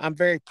I'm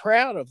very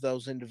proud of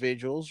those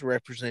individuals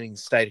representing the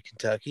state of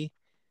Kentucky.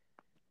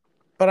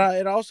 But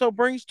it also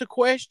brings to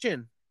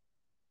question,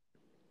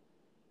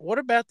 what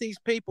about these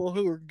people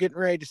who are getting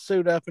ready to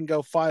suit up and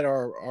go fight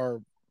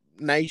our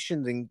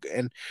nations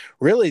and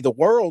really the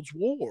world's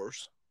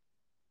wars?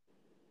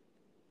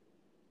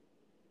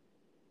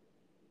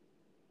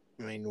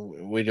 I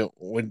mean, we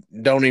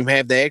don't even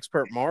have the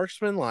expert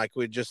marksman. Like,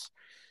 we just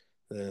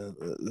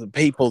the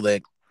people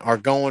that are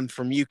going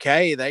from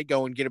UK, they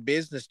go and get a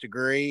business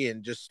degree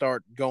and just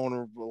start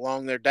going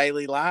along their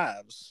daily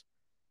lives.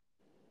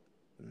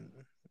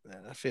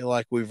 I feel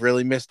like we've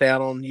really missed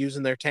out on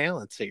using their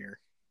talents here.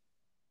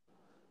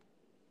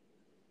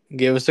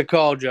 Give us a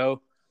call, Joe.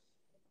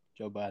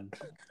 Joe Biden.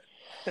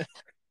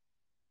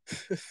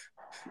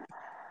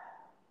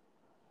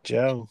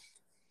 Joe.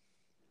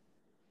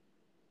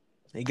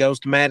 He goes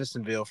to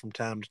Madisonville from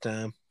time to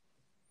time.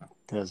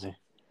 Does he?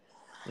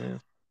 Yeah.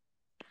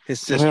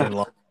 His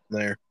sister-in-law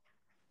there.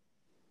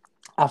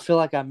 I feel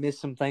like I missed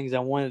some things I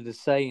wanted to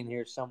say in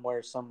here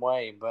somewhere, some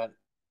way, but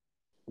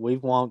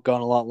we've gone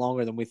a lot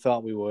longer than we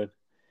thought we would.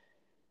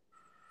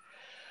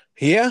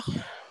 Yeah.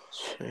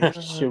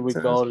 Should we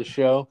call it a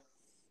show?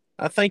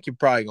 I think you're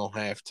probably going to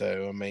have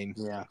to. I mean,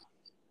 yeah.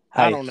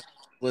 I don't know.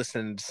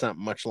 Listening to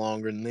something much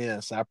longer than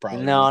this, I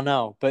probably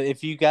No. But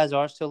if you guys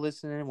are still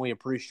listening, we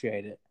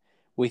appreciate it.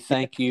 We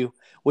thank you.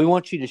 We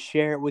want you to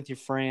share it with your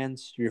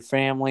friends, your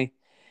family.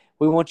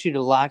 We want you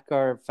to like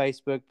our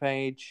Facebook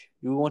page.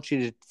 We want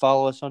you to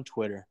follow us on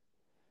Twitter.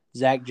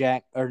 Jack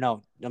Zach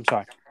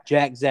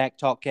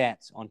Talk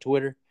Cats on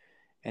Twitter,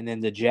 and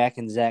then the Jack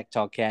and Zach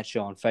Talk Cats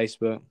show on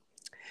Facebook.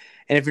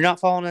 And if you're not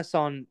following us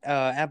on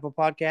Apple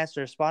Podcasts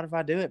or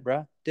Spotify, do it,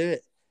 bro. Do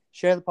it.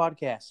 Share the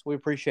podcast. We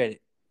appreciate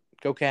it.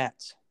 Go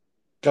Cats.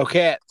 Go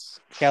Cats.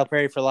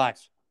 Calipari for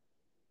life.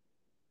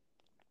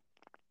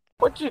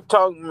 What you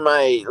talking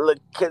about? Look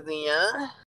at the